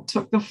different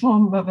took the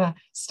form of a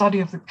study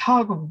of the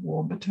Kargil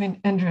War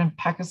between India and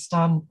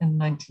Pakistan in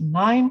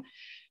 1999,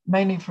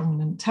 mainly from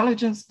an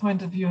intelligence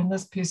point of view, and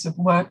this piece of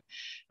work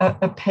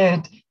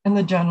appeared in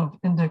the Journal of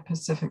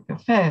Indo-Pacific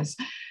Affairs.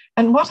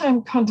 And what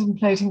I'm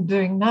contemplating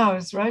doing now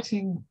is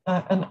writing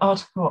an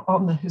article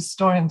on the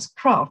historian's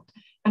craft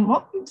and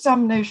what the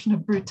examination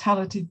of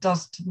brutality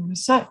does to the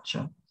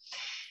researcher.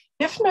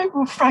 If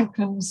Noble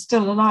Franklin was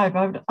still alive,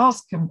 I would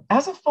ask him,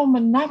 as a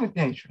former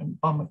navigator in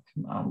Bomber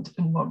Command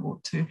in World War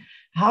II,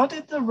 how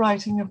did the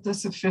writing of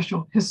this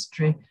official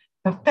history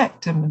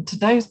affect him? In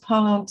today's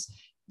parlance,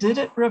 did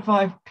it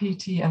revive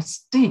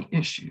PTSD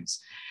issues?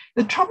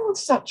 The trouble with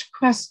such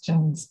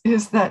questions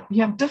is that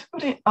you have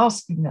difficulty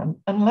asking them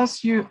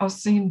unless you are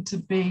seen to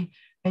be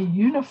a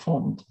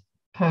uniformed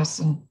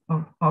person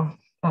of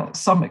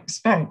some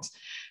experience.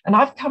 And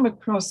I've come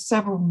across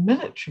several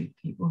military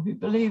people who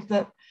believe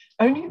that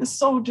only the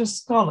soldier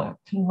scholar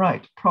can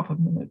write proper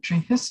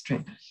military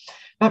history.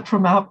 But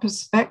from our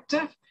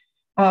perspective,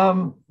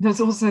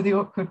 there's also the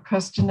awkward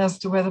question as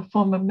to whether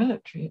former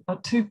military are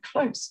too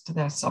close to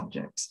their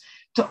subjects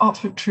to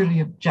offer truly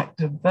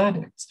objective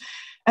verdicts.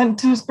 And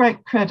to his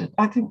great credit,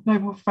 I think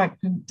Noble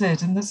Franklin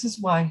did, and this is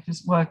why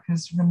his work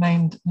has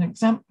remained an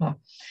exemplar.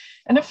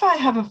 And if I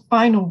have a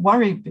final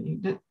worry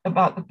bead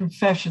about the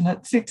profession,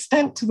 it's the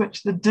extent to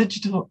which the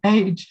digital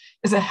age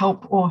is a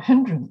help or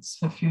hindrance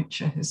for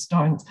future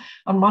historians.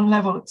 On one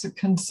level, it's a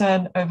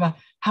concern over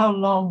how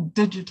long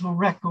digital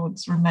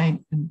records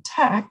remain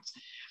intact.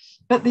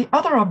 But the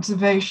other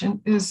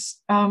observation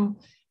is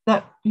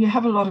that you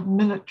have a lot of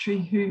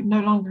military who no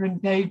longer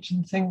engage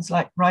in things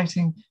like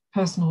writing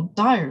personal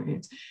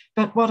diaries.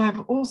 But what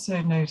I've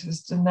also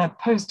noticed in their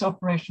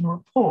post-operational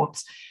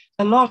reports,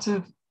 a lot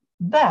of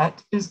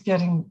that is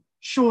getting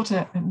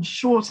shorter and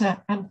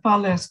shorter and far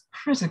less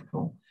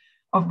critical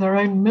of their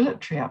own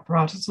military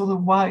apparatus or the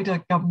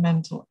wider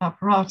governmental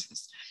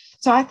apparatus.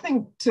 So I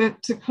think to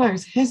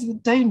close, here's the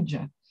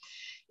danger.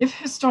 If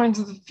historians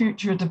of the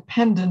future are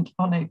dependent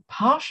on a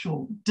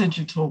partial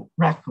digital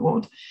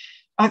record,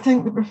 I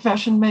think the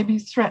profession may be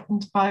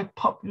threatened by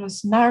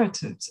populist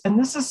narratives. And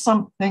this is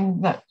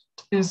something that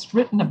is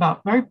written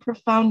about very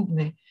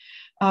profoundly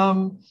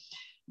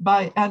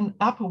by Anne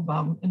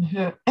Applebaum in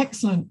her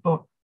excellent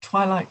book,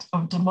 Twilight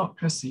of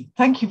Democracy.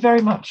 Thank you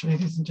very much,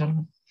 ladies and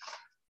gentlemen.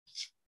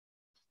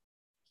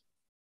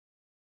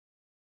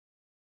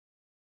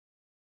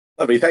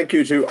 Lovely. Thank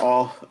you to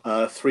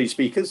our three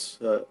speakers.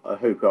 I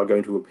hope are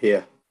going to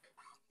appear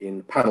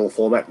in panel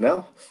format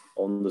now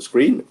on the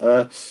screen.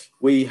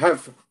 We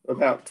have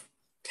about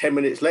 10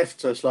 minutes left,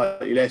 so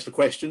slightly less for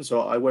questions,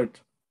 so I won't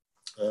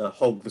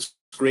hog the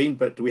screen,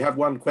 but we have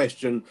one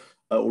question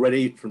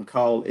already from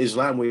Carl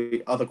Islam.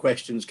 Other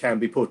questions can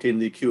be put in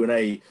the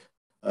Q&A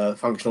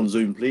function on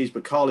Zoom, please.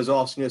 But Carl is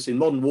asking us, in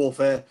modern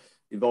warfare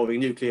involving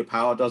nuclear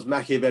power, does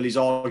Machiavelli's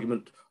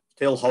argument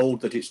still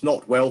hold that it's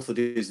not wealth that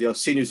is the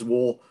sinews of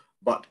war,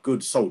 but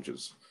good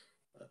soldiers?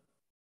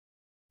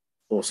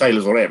 Or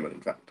sailors or airmen,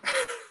 in fact.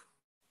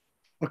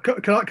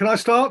 Can I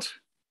start?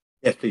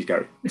 Yes, please,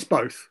 Gary. It's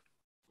both.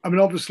 I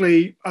mean,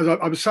 obviously, as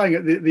I was saying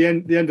at the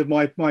end of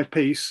my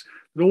piece,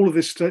 that all of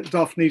this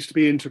stuff needs to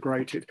be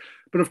integrated.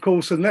 But of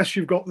course, unless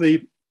you've got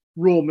the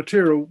raw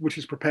material which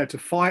is prepared to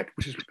fight,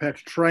 which is prepared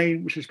to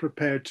train, which is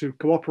prepared to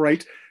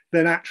cooperate,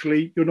 then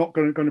actually you're not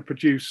going to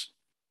produce.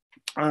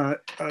 You're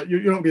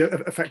not going to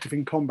be effective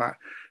in combat.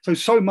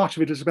 So much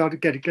of it is about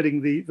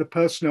getting the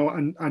personnel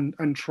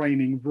and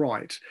training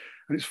right.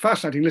 And it's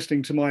fascinating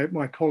listening to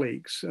my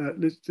colleagues,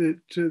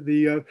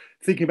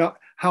 thinking about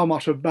how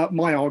much about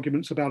my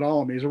arguments about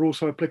armies are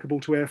also applicable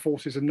to air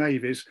forces and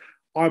navies.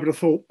 I would have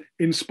thought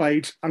in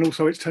spades, and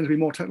also it tends to be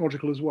more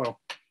technological as well.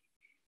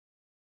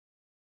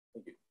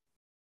 Thank you.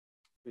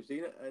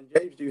 Christina and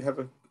James, do you have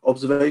an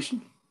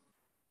observation?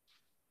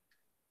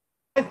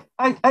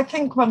 I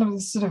think one of the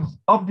sort of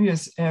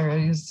obvious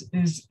areas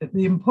is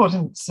the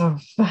importance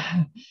of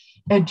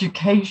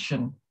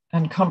education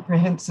and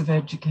comprehensive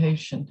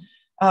education.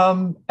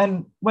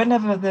 And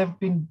whenever there have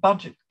been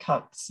budget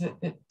cuts,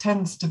 it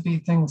tends to be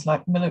things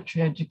like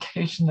military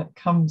education that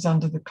comes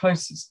under the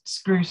closest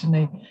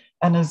scrutiny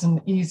and is an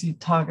easy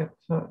target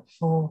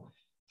for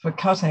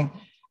cutting.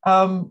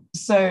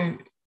 So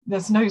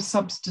there's no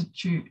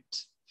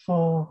substitute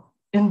for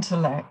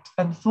intellect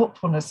and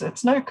thoughtfulness.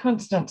 It's no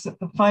coincidence that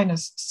the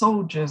finest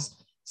soldiers,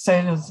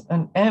 sailors,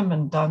 and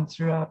airmen down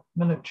throughout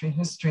military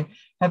history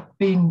have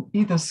been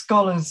either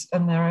scholars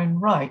in their own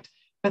right,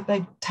 but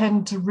they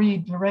tend to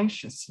read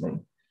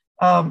voraciously.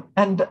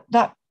 And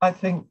that, I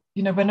think,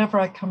 whenever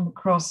I come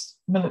across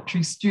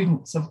military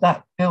students of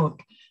that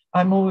ilk,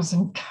 I'm always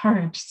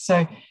encouraged.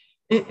 So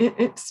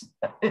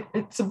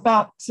it's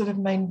about sort of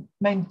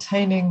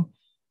maintaining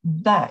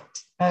that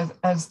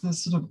as the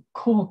sort of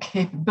core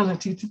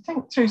capability to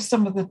think through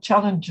some of the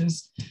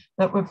challenges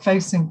that we're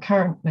facing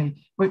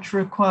currently, which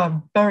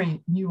require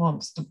very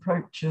nuanced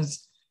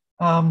approaches.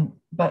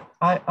 But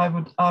I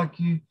would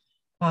argue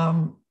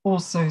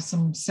also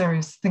some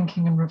serious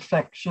thinking and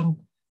reflection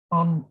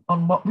on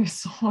what we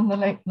saw in the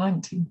late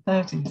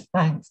 1930s.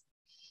 Thanks.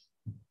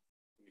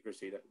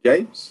 Christina.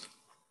 James?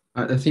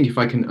 I think if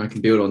I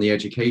can build on the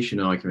education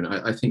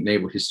argument, I think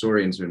naval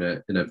historians are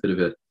in a bit of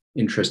an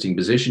interesting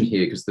position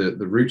here, because the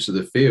roots of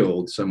the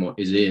field somewhat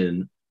is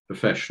in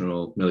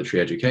professional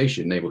military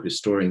education. Naval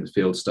historian, the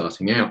field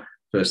starting out,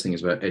 first thing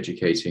is about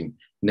educating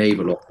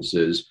naval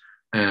officers,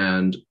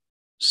 and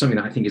something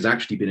that I think has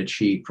actually been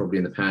achieved probably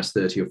in the past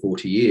 30 or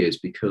 40 years,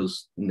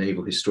 because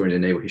naval historian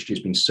and naval history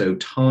has been so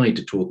tied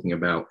to talking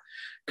about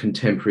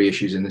contemporary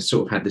issues, and they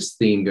sort of had this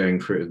theme going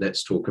through it.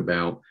 Let's talk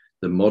about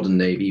the modern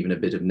Navy, even a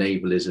bit of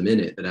navalism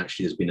in it, that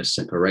actually has been a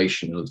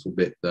separation a little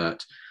bit,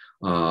 that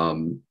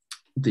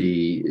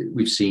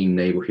we've seen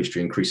naval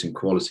history increase in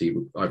quality,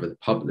 either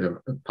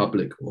the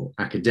public or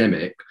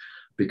academic,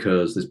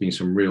 because there's been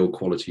some real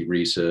quality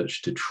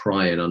research to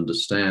try and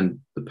understand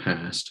the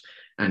past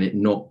and it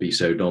not be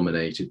so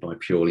dominated by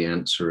purely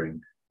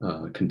answering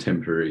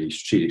contemporary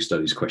strategic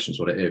studies questions,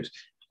 what it is.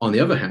 On the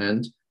other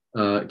hand,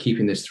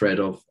 keeping this thread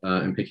of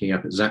and picking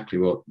up exactly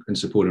what, and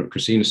supporting what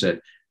Christina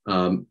said,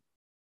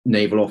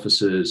 naval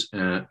officers,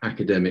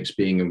 academics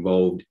being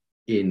involved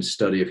in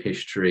study of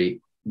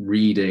history,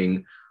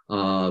 reading,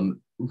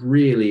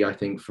 really, I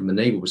think from the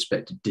naval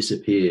perspective,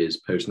 disappears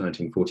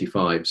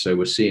post-1945. So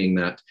we're seeing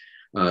that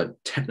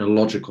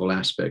technological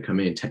aspect come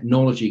in.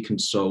 Technology can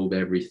solve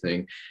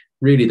everything.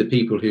 Really, the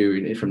people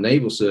who, from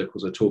naval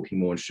circles, are talking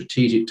more in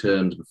strategic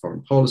terms and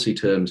foreign policy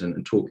terms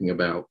and talking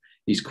about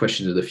these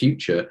questions of the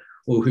future.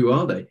 Well, who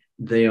are they?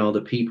 they are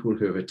the people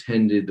who have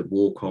attended the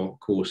war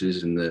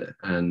courses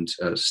and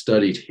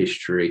studied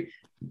history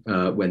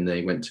when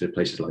they went to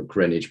places like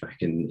Greenwich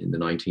back in the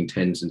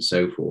 1910s and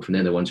so forth. And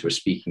they're the ones who are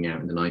speaking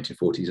out in the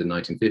 1940s and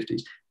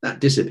 1950s. That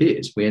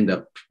disappears. We end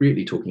up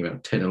really talking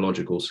about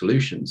technological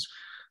solutions.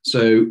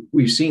 So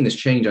we've seen this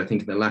change, I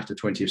think, in the latter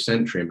 20th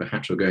century, and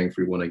perhaps we're going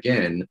through one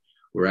again,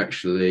 where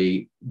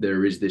actually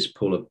there is this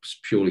pull of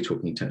purely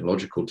talking in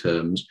technological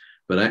terms,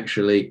 but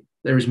actually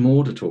there is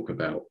more to talk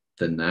about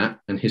than that.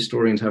 And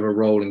historians have a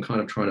role in kind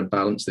of trying to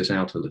balance this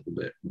out a little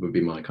bit, would be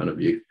my kind of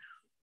view.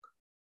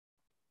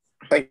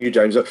 Thank you,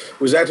 James.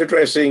 Was that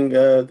addressing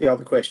the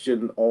other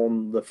question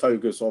on the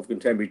focus of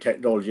contemporary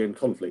technology and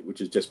conflict, which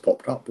has just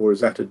popped up, or is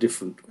that a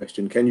different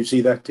question? Can you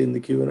see that in the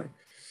Q&A?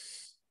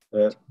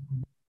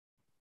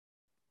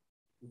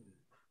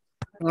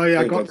 Oh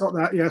yeah, got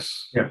that,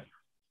 yes. Yeah.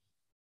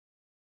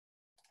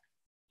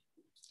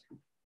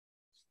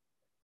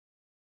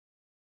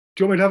 Do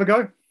you want me to have a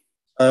go?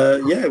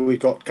 Yeah, we've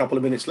got a couple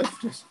of minutes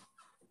left. Yes.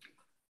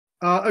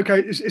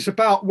 Okay, it's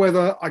about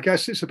whether, I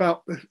guess it's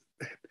about the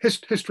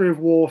history of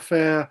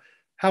warfare.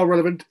 How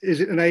relevant is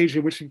it in an age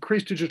in which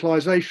increased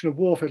digitalization of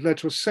warfare has led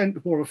to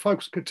more of a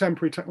focus on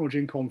contemporary technology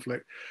and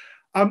conflict?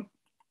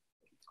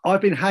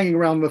 I've been hanging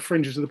around the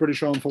fringes of the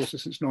British Armed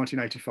Forces since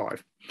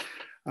 1985.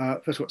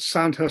 First got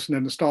Sandhurst and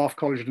then the Staff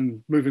College,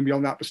 and moving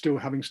beyond that, but still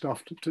having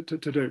stuff to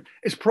do.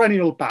 It's a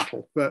perennial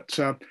battle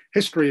that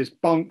history is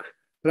bunk,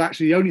 but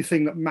actually the only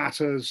thing that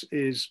matters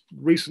is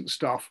recent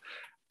stuff.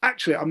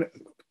 Actually, I mean,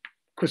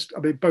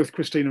 both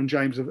Christina and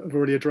James have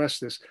already addressed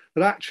this,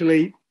 but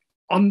actually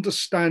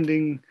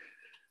understanding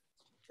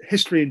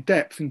history in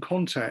depth and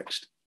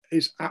context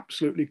is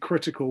absolutely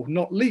critical,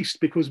 not least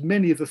because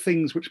many of the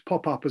things which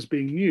pop up as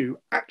being new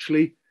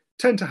actually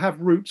tend to have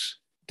roots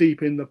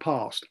deep in the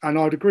past. And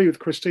I'd agree with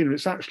Christina,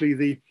 it's actually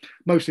the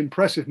most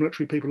impressive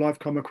military people I've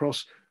come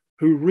across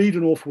who read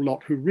an awful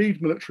lot, who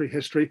read military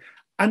history,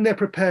 and they're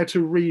prepared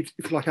to read,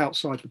 if you like,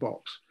 outside the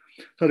box.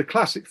 So the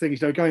classic thing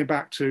is, going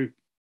back to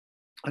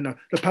the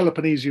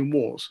Peloponnesian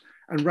Wars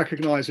and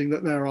recognizing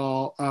that there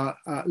are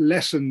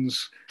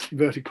lessons,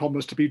 inverted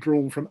commas, to be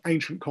drawn from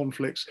ancient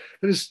conflicts.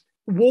 That is,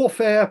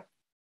 warfare,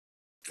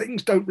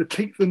 things don't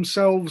repeat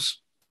themselves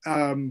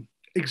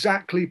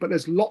exactly, but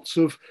there's lots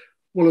of,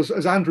 well,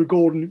 as Andrew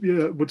Gordon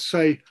would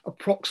say,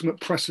 approximate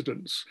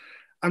precedents.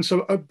 And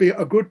so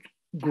a good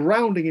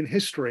grounding in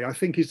history, I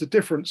think, is the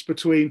difference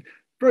between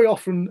very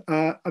often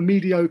a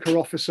mediocre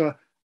officer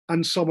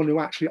and someone who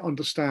actually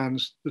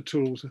understands the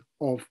tools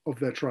of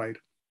their trade.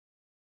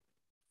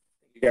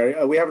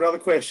 Gary, we have another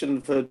question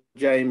for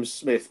James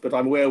Smith, but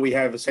I'm aware we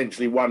have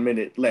essentially 1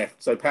 minute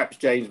left. So perhaps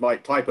James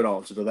might type an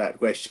answer to that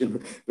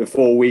question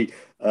before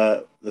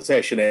the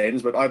session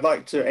ends. But I'd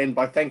like to end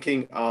by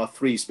thanking our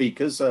three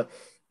speakers.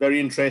 Very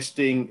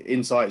interesting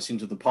insights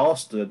into the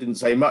past. Didn't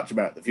say much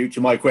about the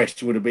future. My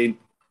question would have been,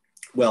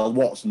 well,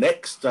 what's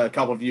next? A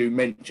couple of you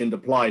mentioned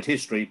applied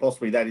history.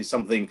 Possibly that is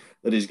something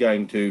that is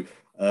going to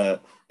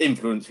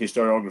influence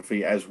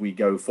historiography as we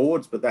go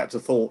forwards, but that's a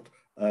thought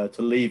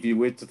to leave you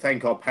with, to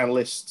thank our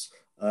panelists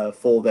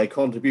for their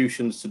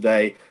contributions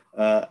today,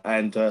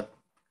 and hope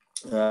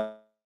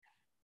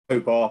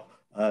our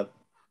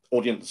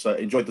audience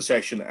enjoyed the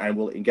session and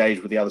will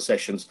engage with the other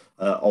sessions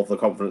of the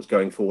conference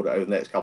going forward over the next couple